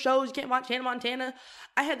regular shows. You can't watch Hannah Montana.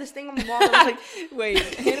 I had this thing on the wall that was like, wait,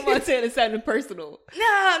 Hannah Montana sounded personal.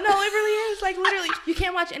 No, it really is. Like, literally, you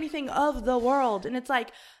can't watch anything of the world. And it's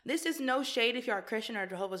like, this is no shade if you're a Christian or a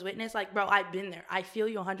Jehovah's Witness. Like, bro, I've been there. I feel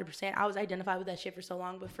you 100%. I was identified with that shit for so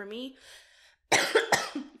long. But for me,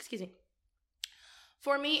 excuse me.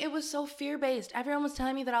 For me, it was so fear-based. Everyone was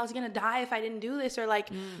telling me that I was going to die if I didn't do this. Or like,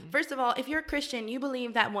 first of all, if you're a Christian, you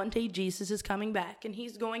believe that one day Jesus is coming back and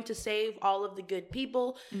he's going to save all of the good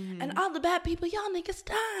people and all the bad people. Y'all niggas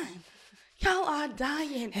dying. Y'all are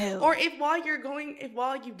dying. Hell. Or if while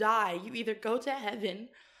you die, you either go to heaven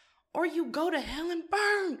or you go to hell and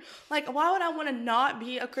burn. Like, why would I want to not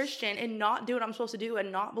be a Christian and not do what I'm supposed to do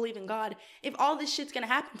and not believe in God if all this shit's going to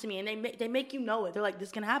happen to me? And they make you know it. They're like, this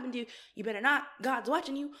is going to happen to you. You better not. God's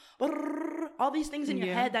watching you. All these things in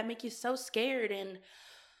your head that make you so scared. And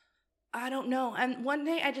I don't know. And one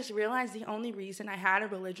day I just realized the only reason I had a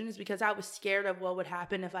religion is because I was scared of what would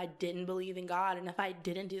happen if I didn't believe in God and if I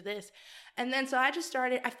didn't do this. And then so I just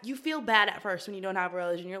started, you feel bad at first when you don't have a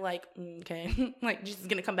religion. You're like, okay, like Jesus is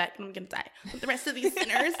going to come back and I'm going to die with the rest of these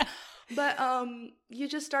sinners. But you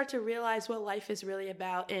just start to realize what life is really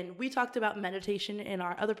about. And we talked about meditation in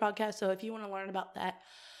our other podcast. So if you want to learn about that,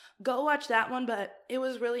 go watch that one. But it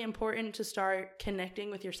was really important to start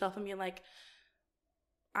connecting with yourself and being like,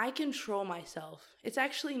 I control myself. It's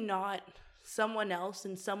actually not someone else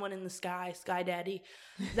and someone in the sky, Sky Daddy,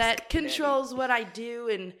 that controls what I do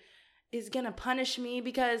and is going to punish me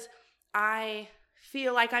because I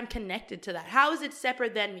feel like I'm connected to that. How is it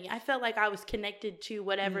separate than me? I felt like I was connected to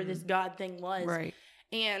whatever this God thing was. Right.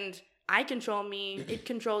 And I control me. It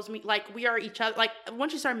controls me. Like, we are each other. Like,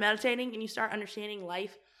 once you start meditating and you start understanding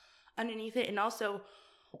life underneath it, and also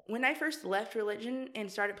when I first left religion and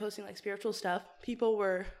started posting like spiritual stuff, people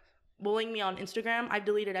were bullying me on Instagram. I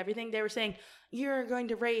deleted everything. They were saying, you're going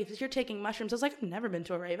to raves, you're taking mushrooms. I was like, I've never been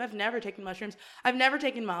to a rave. I've never taken mushrooms. I've never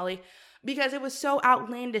taken Molly, because it was so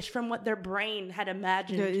outlandish from what their brain had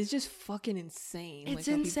imagined. Dude, it's just fucking insane. It's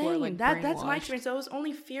like, insane. Like, that's my experience. So it was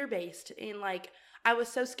only fear-based. And like, I was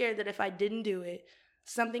so scared that if I didn't do it,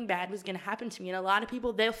 something bad was going to happen to me. And a lot of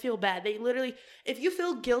people, they'll feel bad. They literally, if you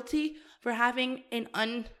feel guilty for having an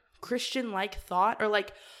un-Christian-like thought, or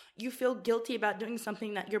like you feel guilty about doing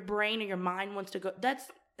something that your brain or your mind wants to go,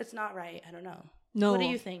 it's not right. I don't know. No. What do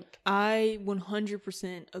you think? I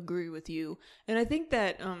 100% agree with you. And I think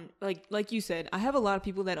that, like you said, I have a lot of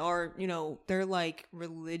people that are, they're like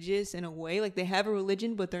religious in a way. Like they have a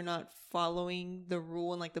religion, but they're not following the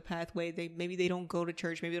rule and like the pathway. Maybe they don't go to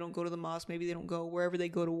church. Maybe they don't go to the mosque. Maybe they don't go wherever they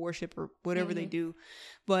go to worship or whatever they do.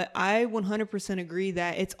 But I 100% agree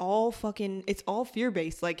that it's all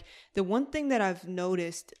fear-based. Like the one thing that I've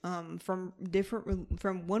noticed from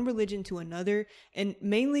one religion to another, and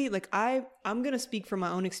mainly like I'm going to speak from my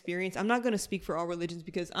own experience. I'm not going to speak for all religions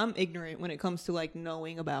because I'm ignorant when it comes to like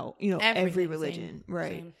knowing about, every religion. Same.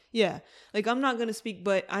 Right. Same. Yeah. Like I'm not going to speak,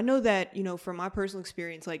 but I know that, from my personal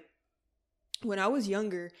experience, like when I was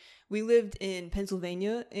younger, we lived in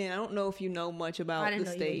Pennsylvania, and I don't know if you know much about the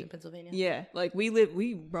state. You lived in Pennsylvania. Yeah, like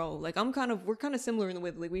we're kind of similar in the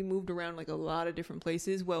way that, like, we moved around like a lot of different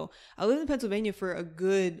places. Well, I lived in Pennsylvania for a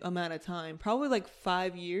good amount of time, probably like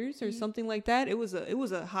 5 years or something like that. It was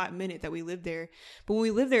a hot minute that we lived there. But when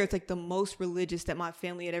we lived there, it's like the most religious that my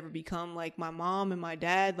family had ever become. Like my mom and my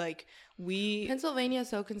dad, like Pennsylvania is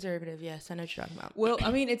so conservative. Yes, I know what you're talking about. Well,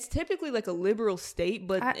 I mean, it's typically like a liberal state,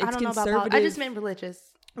 but it's I don't know conservative. about I just meant religious.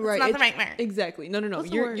 Right. It's not the right word. Exactly. No.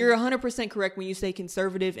 You're 100% correct when you say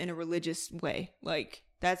conservative in a religious way. Like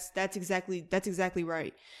that's exactly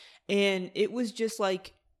right. And it was just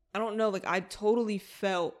like, I don't know, like I totally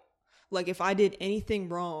felt like if I did anything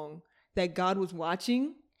wrong that God was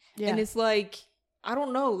watching. Yeah. And it's like, I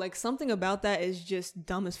don't know, like something about that is just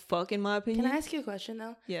dumb as fuck in my opinion. Can I ask you a question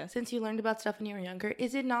though? Yeah. Since you learned about stuff when you were younger,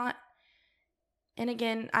 is it not? And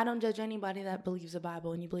again, I don't judge anybody that believes the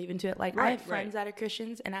Bible and you believe into it. Like, I have friends that are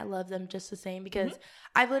Christians and I love them just the same because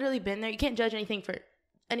I've literally been there. You can't judge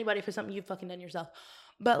anybody for something you've fucking done yourself.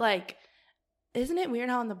 But like, isn't it weird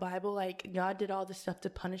how in the Bible, like, God did all this stuff to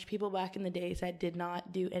punish people back in the days that did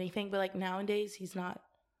not do anything? But like nowadays, he's not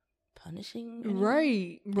punishing anyone.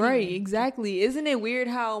 Right, Anyway. exactly. Isn't it weird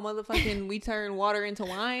how motherfucking we turn water into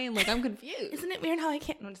wine? Like, I'm confused. Isn't it weird how I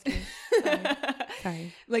can't? No, I'm just kidding.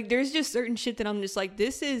 Sorry. Like, there's just certain shit that I'm just like,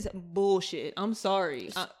 this is bullshit. I'm sorry.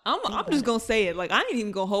 I'm just gonna say it. Like, I ain't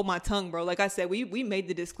even gonna hold my tongue, bro. Like I said, we made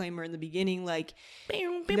the disclaimer in the beginning. Like,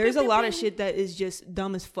 there's a lot of shit that is just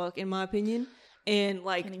dumb as fuck, in my opinion. And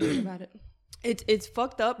like, about it. It's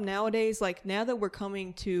fucked up nowadays. Like, now that we're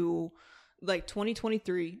coming to like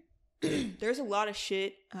 2023. There's a lot of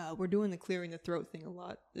shit. We're doing the clearing the throat thing a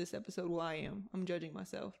lot this episode. Well, I'm judging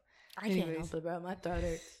myself. I can't help it, bro. My throat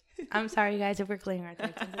hurts. I'm sorry, guys, if we're clearing our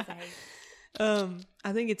throats. I'm so sorry.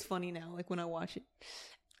 I think it's funny now, like when I watch it.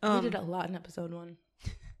 We did a lot in episode 1.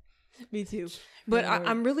 Me too. But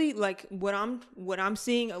I'm really like what I'm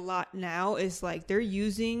seeing a lot now is like they're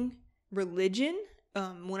using religion.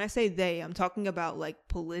 When I say they, I'm talking about like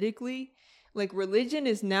politically. Like, religion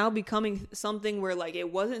is now becoming something where, like,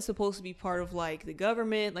 it wasn't supposed to be part of, like, the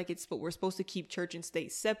government. Like, we're supposed to keep church and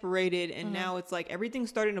state separated. And now it's, like, everything's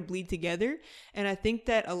starting to bleed together. And I think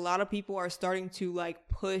that a lot of people are starting to, like,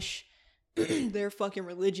 push their fucking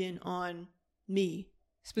religion on me.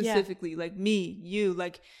 Specifically. Yeah. Like, me, you,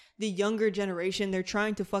 like, the younger generation. They're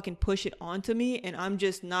trying to fucking push it onto me. And I'm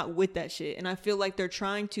just not with that shit. And I feel like they're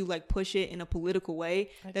trying to, like, push it in a political way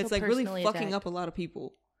that's, like, really fucking up a lot of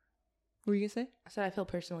people. What were you gonna say? I said I feel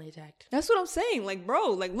personally attacked. That's what I'm saying. Like,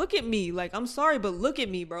 bro, like, look at me. Like, I'm sorry, but look at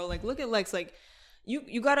me, bro. Like, look at Lex. Like,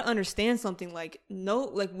 you got to understand something. Like, no,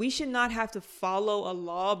 like, we should not have to follow a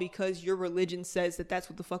law because your religion says that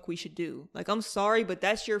that's what the fuck we should do. Like, I'm sorry, but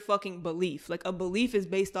that's your fucking belief. Like, a belief is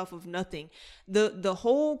based off of nothing. The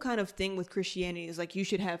whole kind of thing with Christianity is like, you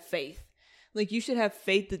should have faith. Like, you should have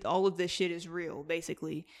faith that all of this shit is real,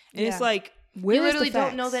 basically. And it's like, where you literally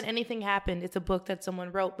don't know that anything happened. It's a book that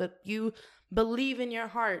someone wrote, but you believe in your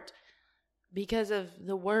heart because of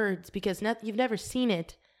the words, because you've never seen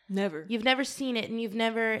it. Never. You've never seen it, and you've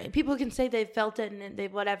never, people can say they've felt it and they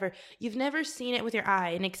whatever. You've never seen it with your eye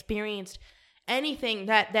and experienced anything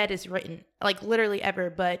that is written, like literally ever,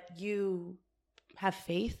 but you have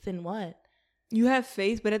faith in what? You have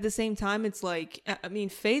faith, but at the same time, it's like, I mean,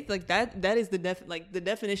 faith, like that is the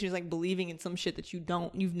definition is like believing in some shit that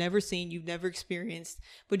you've never seen, you've never experienced,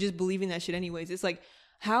 but just believing that shit anyways. It's like,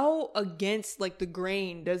 how against like the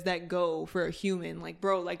grain does that go for a human? Like,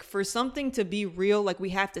 bro, like for something to be real, like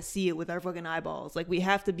we have to see it with our fucking eyeballs. Like we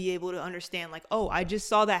have to be able to understand, like, oh, I just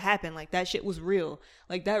saw that happen. Like that shit was real.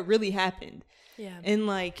 Like that really happened. Yeah. And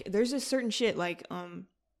like, there's just certain shit like,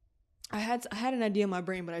 I had an idea in my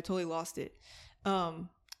brain, but I totally lost it.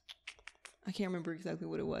 I can't remember exactly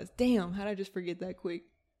what it was. Damn, how did I just forget that quick?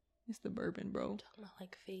 It's the bourbon, bro. Talking about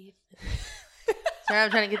like faith. Sorry, I'm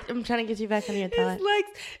trying to get you back on your thought.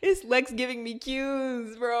 It's Lex giving me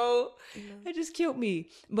cues, bro. It just killed me.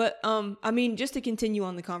 But I mean, just to continue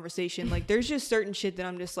on the conversation, like there's just certain shit that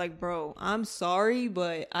I'm just like, bro, I'm sorry,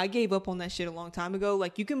 but I gave up on that shit a long time ago.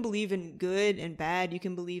 Like you can believe in good and bad, you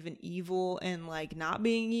can believe in evil and like not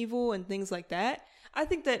being evil and things like that. I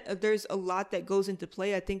think that there's a lot that goes into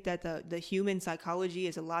play. I think that the human psychology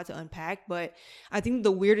is a lot to unpack, but I think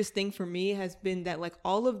the weirdest thing for me has been that like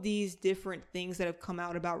all of these different things that have come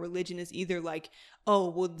out about religion is either like, oh,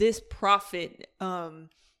 well, this prophet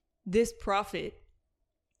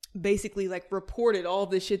basically like reported all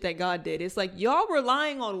this shit that God did. It's like, y'all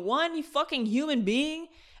relying on one fucking human being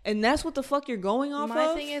and that's what the fuck you're going off of?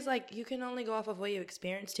 My thing is like, you can only go off of what you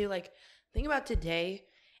experienced too. Like, think about today.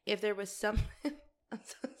 If there was some... I'm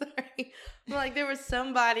so sorry. Like there was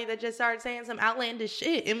somebody that just started saying some outlandish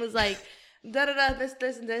shit and was like, da-da-da,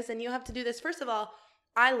 this, and this, and you have to do this. First of all,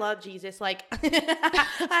 I love Jesus. Like,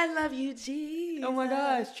 I love you, Jesus. Oh my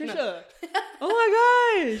gosh, Trisha. No.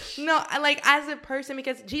 Oh my gosh. No, like as a person,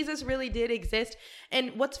 because Jesus really did exist.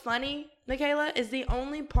 And what's funny, Michaela, is the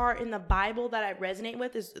only part in the Bible that I resonate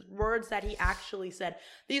with is words that he actually said.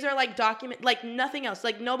 These are like like nothing else.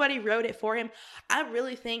 Like nobody wrote it for him. I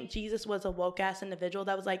really think Jesus was a woke ass individual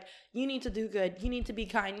that was like, you need to do good. You need to be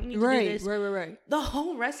kind. You need to do this. Right. The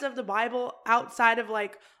whole rest of the Bible outside of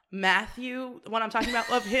like Matthew, what I'm talking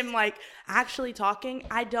about, of him like actually talking,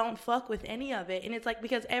 I don't fuck with any of it. And it's like,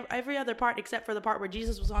 because every other part except for the part where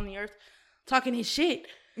Jesus was on the earth talking his shit.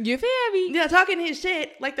 You feel me? Yeah, talking his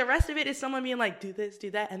shit. Like the rest of it is someone being like, do this,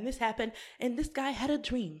 do that, and this happened, and this guy had a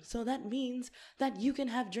dream, so that means that you can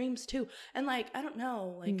have dreams too. And like, I don't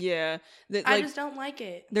know, like, yeah, I just don't like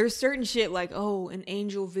it. There's certain shit like, oh, an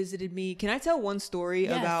angel visited me. Can I tell one story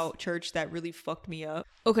about church that really fucked me up?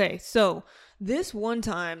 Okay, so this one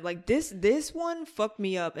time, like this one fucked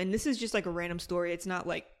me up, and this is just like a random story. It's not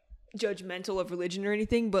like judgmental of religion or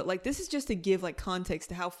anything, but like this is just to give like context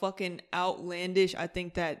to how fucking outlandish I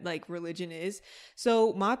think that like religion is.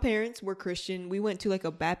 So my parents were Christian. We went to like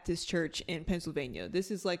a Baptist church in Pennsylvania. This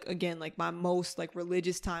is like, again, like my most like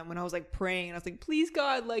religious time when I was like praying and I was like, please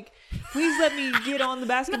God, like please let me get on the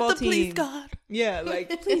basketball team. Please God. Yeah,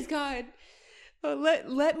 like please God,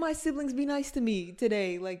 let my siblings be nice to me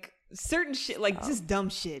today. Like certain shit, like just dumb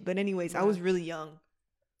shit. But anyways, I was really young.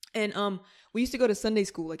 And we used to go to Sunday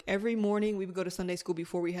school. Like every morning we would go to Sunday school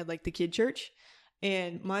before we had like the kid church.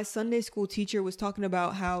 And my Sunday school teacher was talking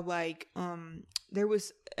about how like there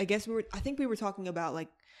was, I think we were talking about like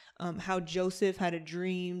how Joseph had a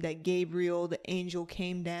dream that Gabriel, the angel,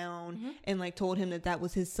 came down and like told him that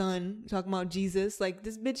was his son. Talking about Jesus. Like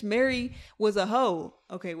this bitch Mary was a hoe.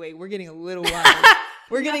 Okay, wait, we're getting a little wild.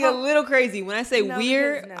 We're getting a little crazy. When I say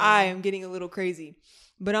weird, I am getting a little crazy.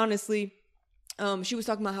 But honestly, she was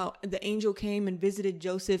talking about how the angel came and visited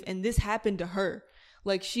Joseph, and this happened to her.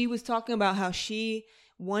 Like she was talking about how she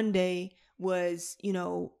one day was, you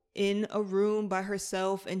know, in a room by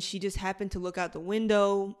herself, and she just happened to look out the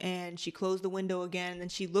window, and she closed the window again, and then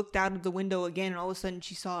she looked out of the window again, and all of a sudden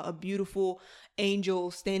she saw a beautiful angel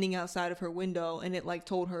standing outside of her window, and it like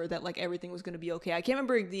told her that like everything was going to be okay. I can't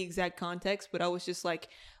remember the exact context, but I was just like,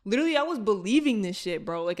 literally I was believing this shit,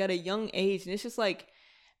 bro, like at a young age. And it's just like,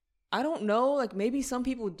 I don't know, like maybe some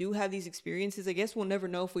people do have these experiences. I guess we'll never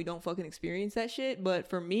know if we don't fucking experience that shit. But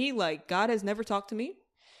for me, like God has never talked to me.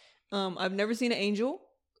 I've never seen an angel.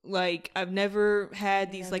 Like I've never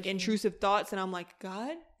had these like intrusive thoughts, and I'm like,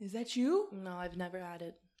 God, is that you? No, I've never had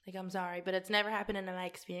it. Like, I'm sorry, but it's never happened in my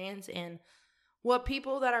experience. And what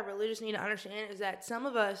people that are religious need to understand is that some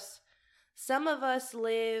of us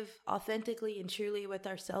live authentically and truly with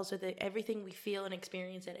ourselves, with everything we feel and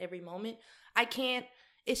experience at every moment.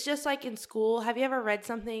 It's just like in school. Have you ever read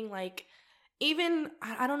something like, even,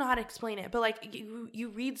 I don't know how to explain it, but like you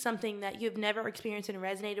read something that you've never experienced and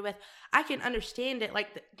resonated with. I can understand it.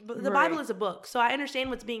 Like the Bible is a book, so I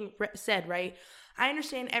understand what's being said, right? I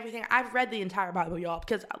understand everything. I've read the entire Bible, y'all,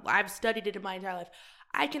 because I've studied it in my entire life.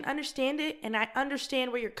 I can understand it, and I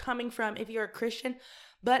understand where you're coming from if you're a Christian,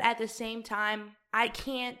 but at the same time, I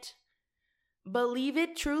can't believe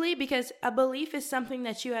it truly, because a belief is something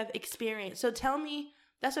that you have experienced. So tell me,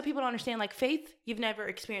 that's what people don't understand. Like faith, you've never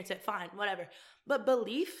experienced it. Fine, whatever. But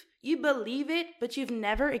belief, you believe it, but you've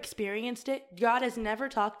never experienced it. God has never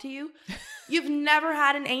talked to you. You've never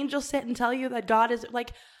had an angel sit and tell you that God is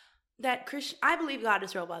like that. Christian, I believe God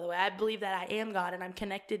is real, by the way. I believe that I am God and I'm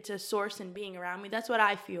connected to source and being around me. That's what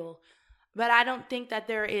I feel. But I don't think that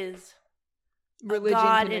there is religion,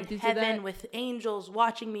 God in heaven with angels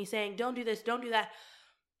watching me saying, don't do this, don't do that.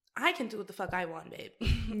 I can do what the fuck I want, babe.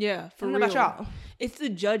 Yeah, for real. About y'all? It's the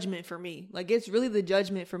judgment for me. Like, it's really the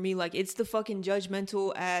judgment for me. Like, it's the fucking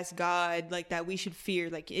judgmental ass God, like, that we should fear.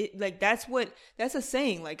 Like, that's a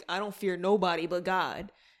saying. Like, I don't fear nobody but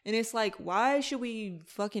God. And it's like, why should we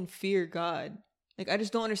fucking fear God? Like, I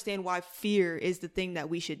just don't understand why fear is the thing that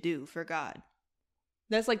we should do for God.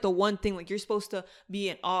 That's like the one thing. Like, you're supposed to be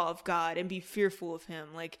in awe of God and be fearful of him.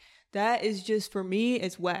 Like, that is just, for me,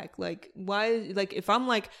 it's whack. Like, why, like, if I'm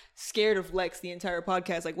like scared of Lex the entire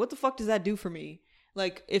podcast, like, what the fuck does that do for me?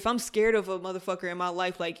 Like, if I'm scared of a motherfucker in my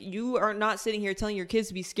life, like, you are not sitting here telling your kids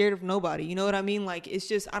to be scared of nobody. You know what I mean? Like, it's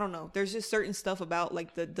just, I don't know. There's just certain stuff about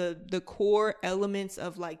like the core elements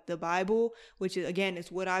of like the Bible, which is, again,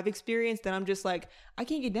 it's what I've experienced, that I'm just like, I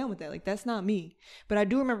can't get down with that. Like, that's not me. But I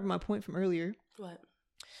do remember my point from earlier. What?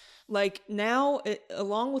 Like now,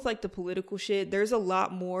 along with like the political shit, there's a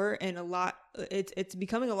lot more, and it's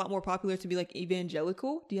becoming a lot more popular to be like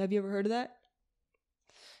evangelical. Have you ever heard of that?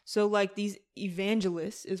 So like these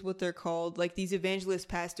evangelists is what they're called. Like these evangelist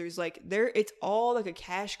pastors, like it's all like a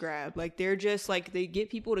cash grab. Like they're just like, they get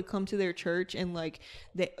people to come to their church, and like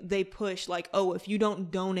they push like, oh, if you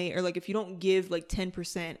don't donate, or like if you don't give like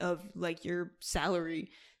 10% of like your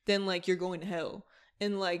salary, then like you're going to hell.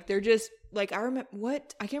 And like, they're just like, I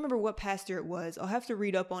can't remember what pastor it was. I'll have to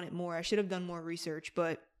read up on it more. I should have done more research,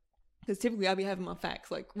 but because typically I'll be having my facts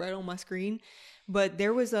like right on my screen. But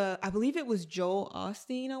there was I believe it was Joel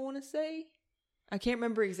Osteen, I want to say. I can't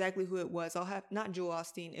remember exactly who it was. Not Joel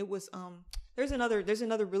Osteen. It was, there's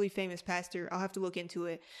another really famous pastor. I'll have to look into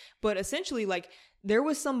it. But essentially, like, there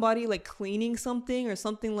was somebody like cleaning something or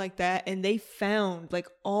something like that, and they found like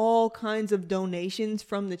all kinds of donations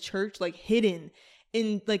from the church, like hidden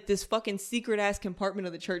in like this fucking secret ass compartment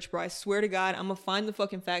of the church, bro. I swear to God, I'm gonna find the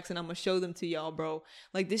fucking facts and I'm gonna show them to y'all, bro.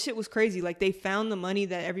 Like, this shit was crazy. Like, they found the money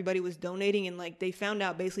that everybody was donating, and like they found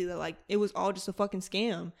out basically that like it was all just a fucking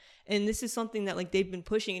scam. And this is something that like they've been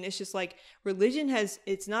pushing, and it's just like religion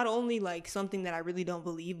it's not only like something that I really don't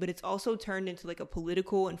believe, but it's also turned into like a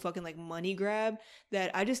political and fucking like money grab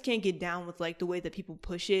that I just can't get down with, like the way that people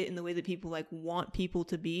push it and the way that people like want people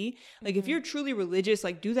to be. Like if you're truly religious,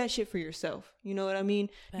 like do that shit for yourself. You know what I mean?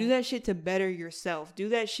 Do that shit to better yourself. Do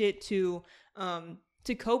that shit to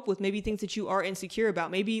cope with maybe things that you are insecure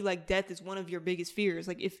about. Maybe like death is one of your biggest fears.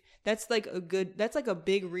 Like if that's like a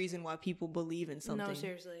big reason why people believe in something. No,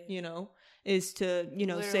 seriously. You know, is to, you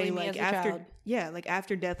know, literally say like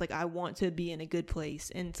after death, like I want to be in a good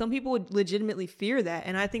place. And some people would legitimately fear that.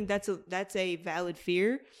 And I think that's a valid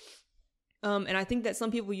fear. And I think that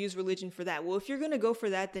some people use religion for that. Well, if you're going to go for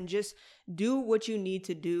that, then just do what you need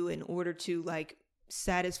to do in order to like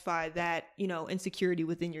satisfy that, you know, insecurity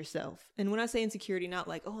within yourself. And when I say insecurity, not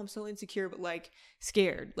like, oh, I'm so insecure, but like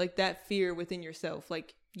scared, like that fear within yourself,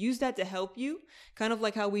 like use that to help you, kind of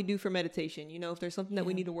like how we do for meditation. You know, if there's something that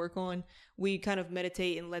we need to work on, we kind of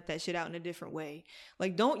meditate and let that shit out in a different way.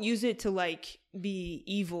 Like don't use it to like be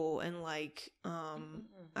evil and like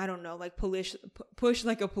I don't know, like push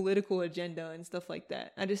like a political agenda and stuff like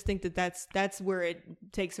that. I just think that that's where it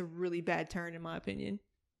takes a really bad turn, in my opinion.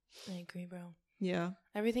 I agree, bro. Yeah.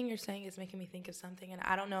 Everything you're saying is making me think of something, and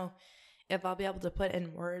I don't know if I'll be able to put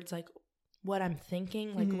in words like what I'm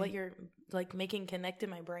thinking, like what you're like making connect in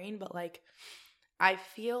my brain, but like I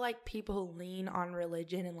feel like people who lean on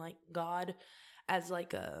religion and like God as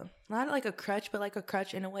like not like a crutch, but like a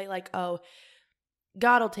crutch in a way, like, oh,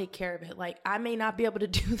 God will take care of it. Like I may not be able to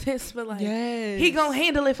do this, but like he gonna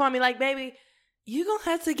handle it for me. Like, baby, you gonna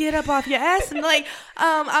have to get up off your ass and like,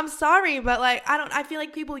 I'm sorry, but like, I feel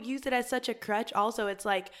like people use it as such a crutch. Also, it's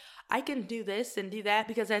like, I can do this and do that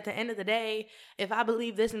because at the end of the day, if I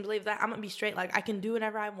believe this and believe that, I'm gonna be straight. Like I can do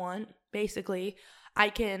whatever I want, basically. I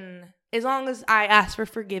can, as long as I ask for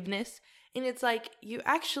forgiveness. And it's like, you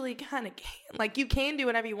actually kind of can. Like you can do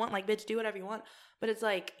whatever you want. Like, bitch, do whatever you want. But it's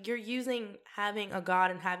like, you're using having a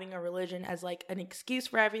God and having a religion as like an excuse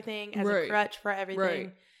for everything, as a crutch for everything.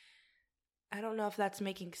 Right. I don't know if that's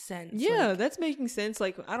making sense. Yeah, like, that's making sense.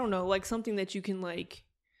 Like, I don't know, like something that you can like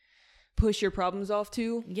push your problems off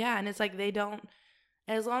to. Yeah, and it's like they don't,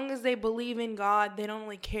 as long as they believe in God, they don't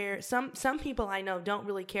really care. Some people I know don't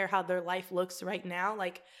really care how their life looks right now.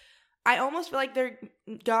 Like, I almost feel like they're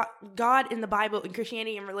God in the Bible and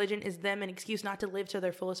Christianity and religion is them an excuse not to live to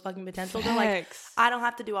their fullest fucking potential. They're like, I don't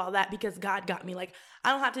have to do all that because God got me. Like,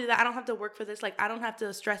 I don't have to do that. I don't have to work for this. Like, I don't have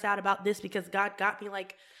to stress out about this because God got me.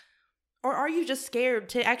 Like, or are you just scared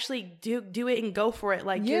to actually do it and go for it?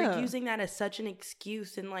 Like, you're using that as such an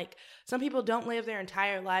excuse. And, like, some people don't live their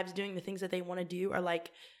entire lives doing the things that they want to do, or,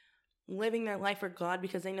 like, living their life for God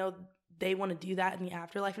because they know they want to do that in the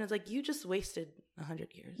afterlife. And it's like, you just wasted 100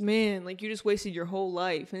 years. Man, like, you just wasted your whole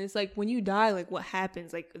life. And it's like, when you die, like, what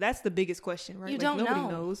happens? Like, that's the biggest question, right? You like, don't know. Nobody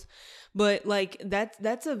knows. But, like,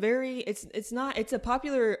 that's a very, it's a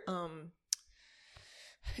popular,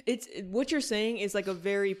 it's what you're saying is like a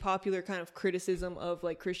very popular kind of criticism of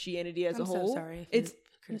like Christianity as a whole. So sorry. It's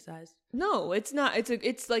criticized. No, it's not.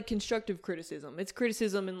 It's like constructive criticism. It's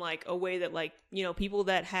criticism in like a way that like, you know, people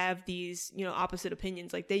that have these, you know, opposite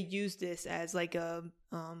opinions, like they use this as like a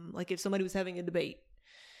like if somebody was having a debate.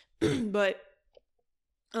 But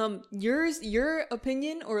your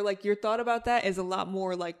opinion or like your thought about that is a lot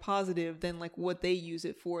more like positive than like what they use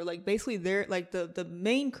it for. Like basically they're like the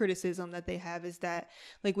main criticism that they have is that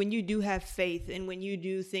like when you do have faith and when you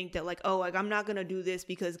do think that like, oh, like I'm not gonna do this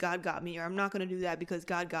because God got me, or I'm not gonna do that because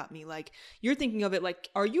God got me, like you're thinking of it like,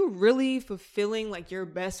 are you really fulfilling like your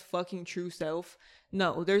best fucking true self?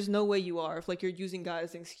 No, there's no way you are. If like you're using God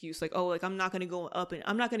as an excuse, like, oh, like I'm not going to go up and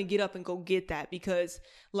I'm not going to get up and go get that because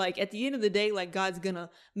like at the end of the day, like God's going to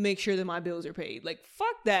make sure that my bills are paid. Like,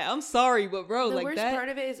 fuck that. I'm sorry, but bro, the like worst that. part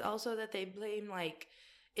of it is also that they blame like,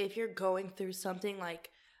 if you're going through something like,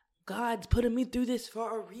 God's putting me through this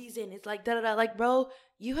for a reason. It's like, da-da-da. Like, bro,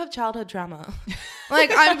 you have childhood trauma.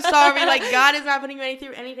 Like, I'm sorry. Like, God is not putting you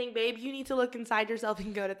through anything, babe. You need to look inside yourself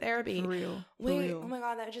and go to therapy. For real. Wait, oh my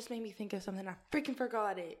God, that just made me think of something. I freaking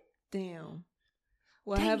forgot it. Damn.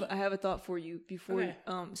 Well, I have a thought for you before. Okay.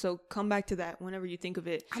 So come back to that whenever you think of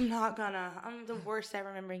it. I'm the worst at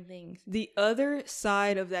remembering things. The other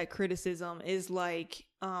side of that criticism is like,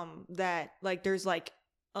 that like there's like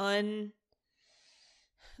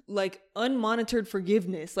unmonitored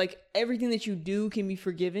forgiveness. Like everything that you do can be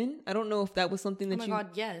forgiven. I don't know if that was something that God,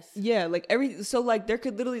 yes. Yeah, like so like there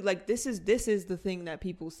could literally like this is the thing that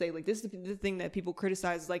people say, like this is the thing that people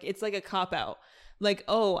criticize, like it's like a cop out. Like,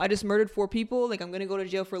 oh, I just murdered 4 people, like I'm gonna go to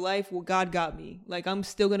jail for life. Well, God got me. Like I'm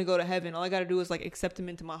still gonna go to heaven. All I gotta do is like accept him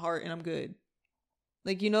into my heart and I'm good.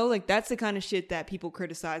 Like, you know, like that's the kind of shit that people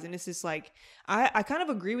criticize. And it's just like, I kind of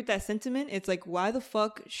agree with that sentiment. It's like, why the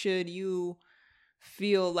fuck should you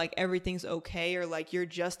feel like everything's okay or like you're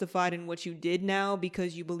justified in what you did now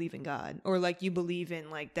because you believe in God, or like you believe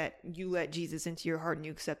in like that you let Jesus into your heart and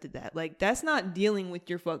you accepted that? Like, that's not dealing with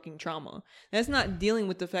your fucking trauma. That's not dealing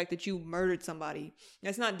with the fact that you murdered somebody.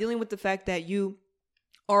 That's not dealing with the fact that you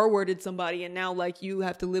R-worded somebody and now like you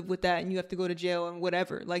have to live with that and you have to go to jail and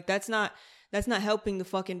whatever. Like, that's not helping the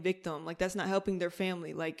fucking victim. Like, that's not helping their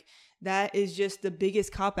family. Like, that is just the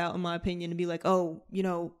biggest cop out, in my opinion, to be like, oh, you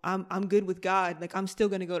know, I'm good with God. Like, I'm still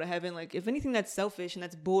going to go to heaven. Like, if anything, that's selfish and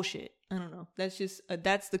that's bullshit. I don't know. That's just,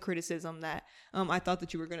 that's the criticism that I thought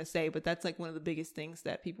that you were going to say. But that's like one of the biggest things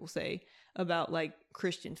that people say about like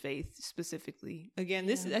Christian faith specifically. Again,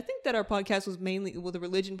 this is, I think that our podcast was mainly, well, the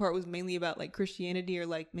religion part was mainly about like Christianity or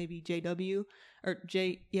like maybe JW or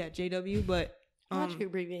JW. But I'm not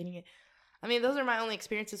abbreviating it. I mean, those are my only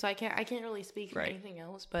experiences, so I can't really speak for anything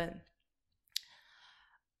else, but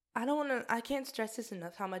I can't stress this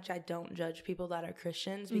enough how much I don't judge people that are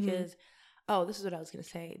Christians because, this is what I was going to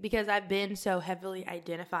say, because I've been so heavily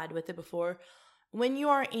identified with it before. When you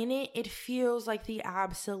are in it, it feels like the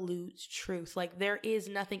absolute truth. Like, there is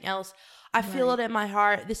nothing else. I feel it in my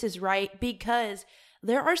heart. This is right, because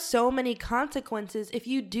there are so many consequences if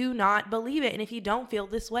you do not believe it and if you don't feel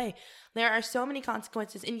this way. There are so many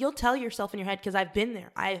consequences, and you'll tell yourself in your head, because I've been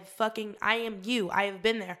there. I am you. I have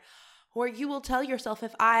been there. Where you will tell yourself,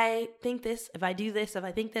 if I think this, if I do this, if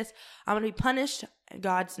I think this, I'm going to be punished.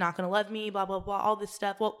 God's not going to love me, blah, blah, blah, all this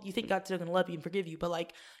stuff. Well, you think God's still going to love you and forgive you, but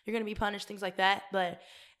like, you're going to be punished, things like that. But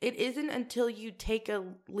it isn't until you take a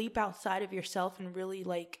leap outside of yourself and really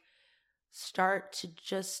like start to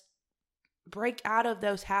just break out of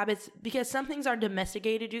those habits, because some things are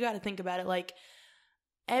domesticated. You got to think about it. Like,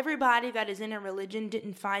 everybody that is in a religion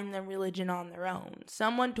didn't find the religion on their own.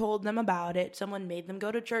 Someone told them about it. Someone made them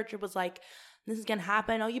go to church. It was like, this is going to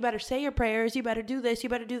happen. Oh, you better say your prayers. You better do this. You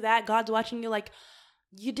better do that. God's watching you. Like,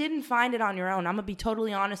 you didn't find it on your own. I'm going to be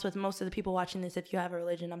totally honest with most of the people watching this. If you have a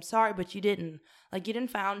religion, I'm sorry, but you didn't. Like, you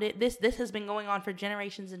didn't found it. This has been going on for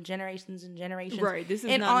generations and generations and generations. Right. This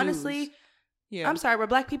is and not honestly, news. Yeah. I'm sorry, were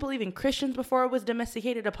black people even Christians before it was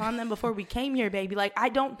domesticated upon them, before we came here, baby? Like, I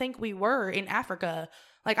don't think we were in Africa.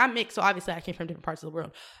 Like, I'm mixed, so obviously I came from different parts of the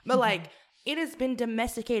world. But, like, it has been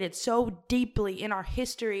domesticated so deeply in our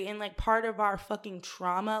history and, like, part of our fucking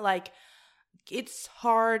trauma. Like, it's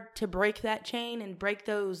hard to break that chain and break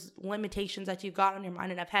those limitations that you've got on your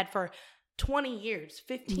mind and have had for 20 years,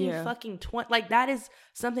 15 fucking 20. Like, that is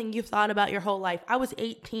something you've thought about your whole life. I was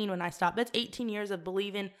 18 when I stopped. That's 18 years of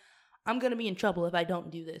believing I'm going to be in trouble if I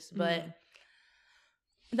don't do this. But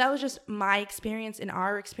that was just my experience and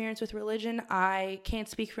our experience with religion. I can't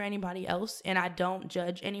speak for anybody else, and I don't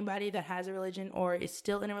judge anybody that has a religion or is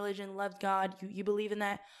still in a religion, loves God. You believe in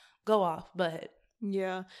that, go off. But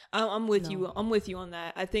yeah, I'm with you. I'm with you on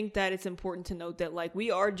that. I think that it's important to note that like we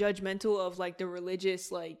are judgmental of like the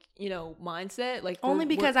religious like, you know, mindset. Like only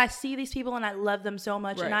because I see these people and I love them so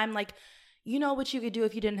much. Right. And I'm like, you know what you could do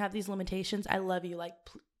if you didn't have these limitations? I love you. Like,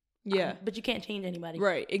 yeah, but you can't change anybody.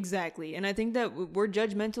 Right, exactly. And I think that we're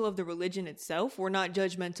judgmental of the religion itself. We're not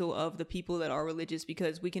judgmental of the people that are religious,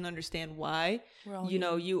 because we can understand why, you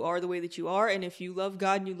know, you are the way that you are. And if you love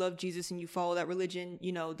God and you love Jesus and you follow that religion,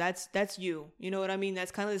 you know, that's you. You know what I mean?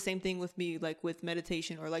 That's kind of the same thing with me, like with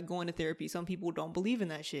meditation or like going to therapy. Some people don't believe in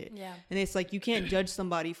that shit. Yeah. And it's like, you can't judge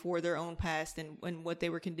somebody for their own past and what they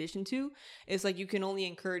were conditioned to. It's like, you can only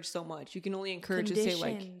encourage so much. You can only encourage to say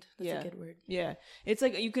like, that's a good word. Yeah. It's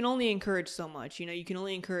like, you can only encourage so much, you know. You can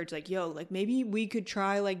only encourage like, yo, like maybe we could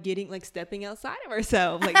try like getting like stepping outside of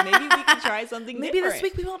ourselves, like maybe we could try something maybe different. This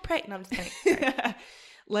week we won't pray. No, I'm just kidding.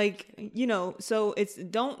 Like, you know, so it's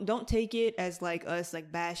don't take it as like us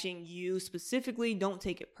like bashing you specifically. Don't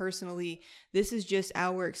take it personally. This is just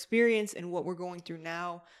our experience and what we're going through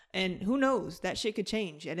now, and who knows, that shit could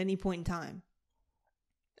change at any point in time.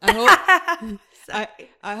 I hope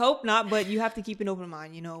I hope not, but you have to keep an open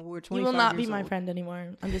mind. You know, we're 25 years old. You will not be my friend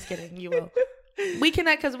anymore. I'm just kidding. You will. We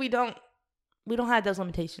connect because we don't have those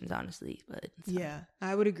limitations, honestly. But yeah,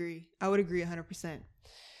 I would agree. I would agree 100%.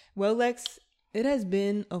 Well, Lex, it has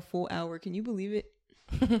been a full hour. Can you believe it?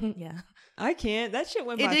 Yeah, I can't. That shit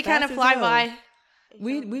went by. It did kind of fly by.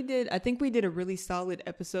 We did. I think we did a really solid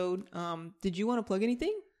episode. Did you want to plug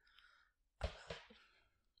anything? I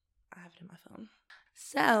have it in my phone.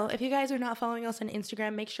 So, if you guys are not following us on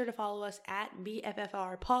Instagram, make sure to follow us at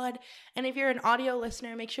BFFR Pod. And if you're an audio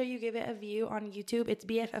listener, make sure you give it a view on YouTube. It's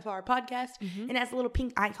BFFR Podcast. And it has a little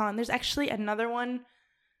pink icon. There's actually another one.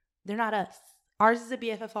 They're not us. Ours is a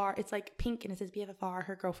BFFR. It's like pink and it says BFFR.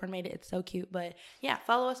 Her girlfriend made it. It's so cute. But yeah,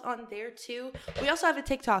 follow us on there too. We also have a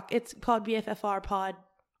TikTok. It's called BFFR Pod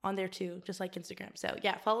on there too, just like Instagram. So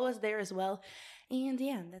yeah, follow us there as well. And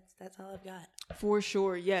yeah, that's all I've got. For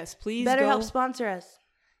sure. Yes. Please Better go. help sponsor us.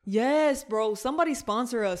 Yes, bro. Somebody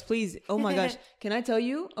sponsor us, please. Oh my gosh. Can I tell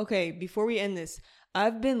you? Okay, before we end this,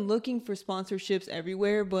 I've been looking for sponsorships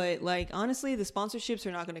everywhere, but like honestly, the sponsorships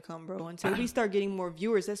are not going to come, bro, until we start getting more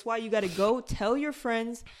viewers. That's why you got to go tell your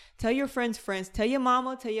friends, tell your friends' friends, tell your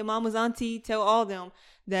mama, tell your mama's auntie, tell all them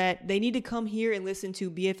that they need to come here and listen to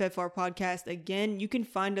BFFR Podcast. Again, you can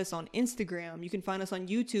find us on Instagram. You can find us on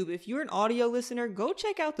YouTube. If you're an audio listener, go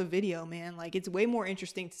check out the video, man. Like, it's way more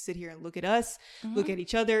interesting to sit here and look at us, look at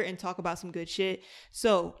each other, and talk about some good shit.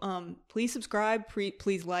 So, please subscribe,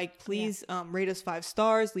 please like, please rate us 5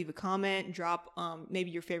 stars, leave a comment, drop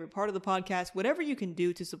maybe your favorite part of the podcast. Whatever you can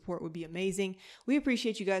do to support would be amazing. We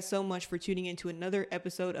appreciate you guys so much for tuning into another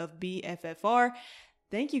episode of BFFR.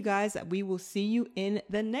 Thank you guys. We will see you in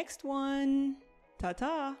the next one.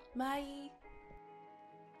 Ta-ta. Bye.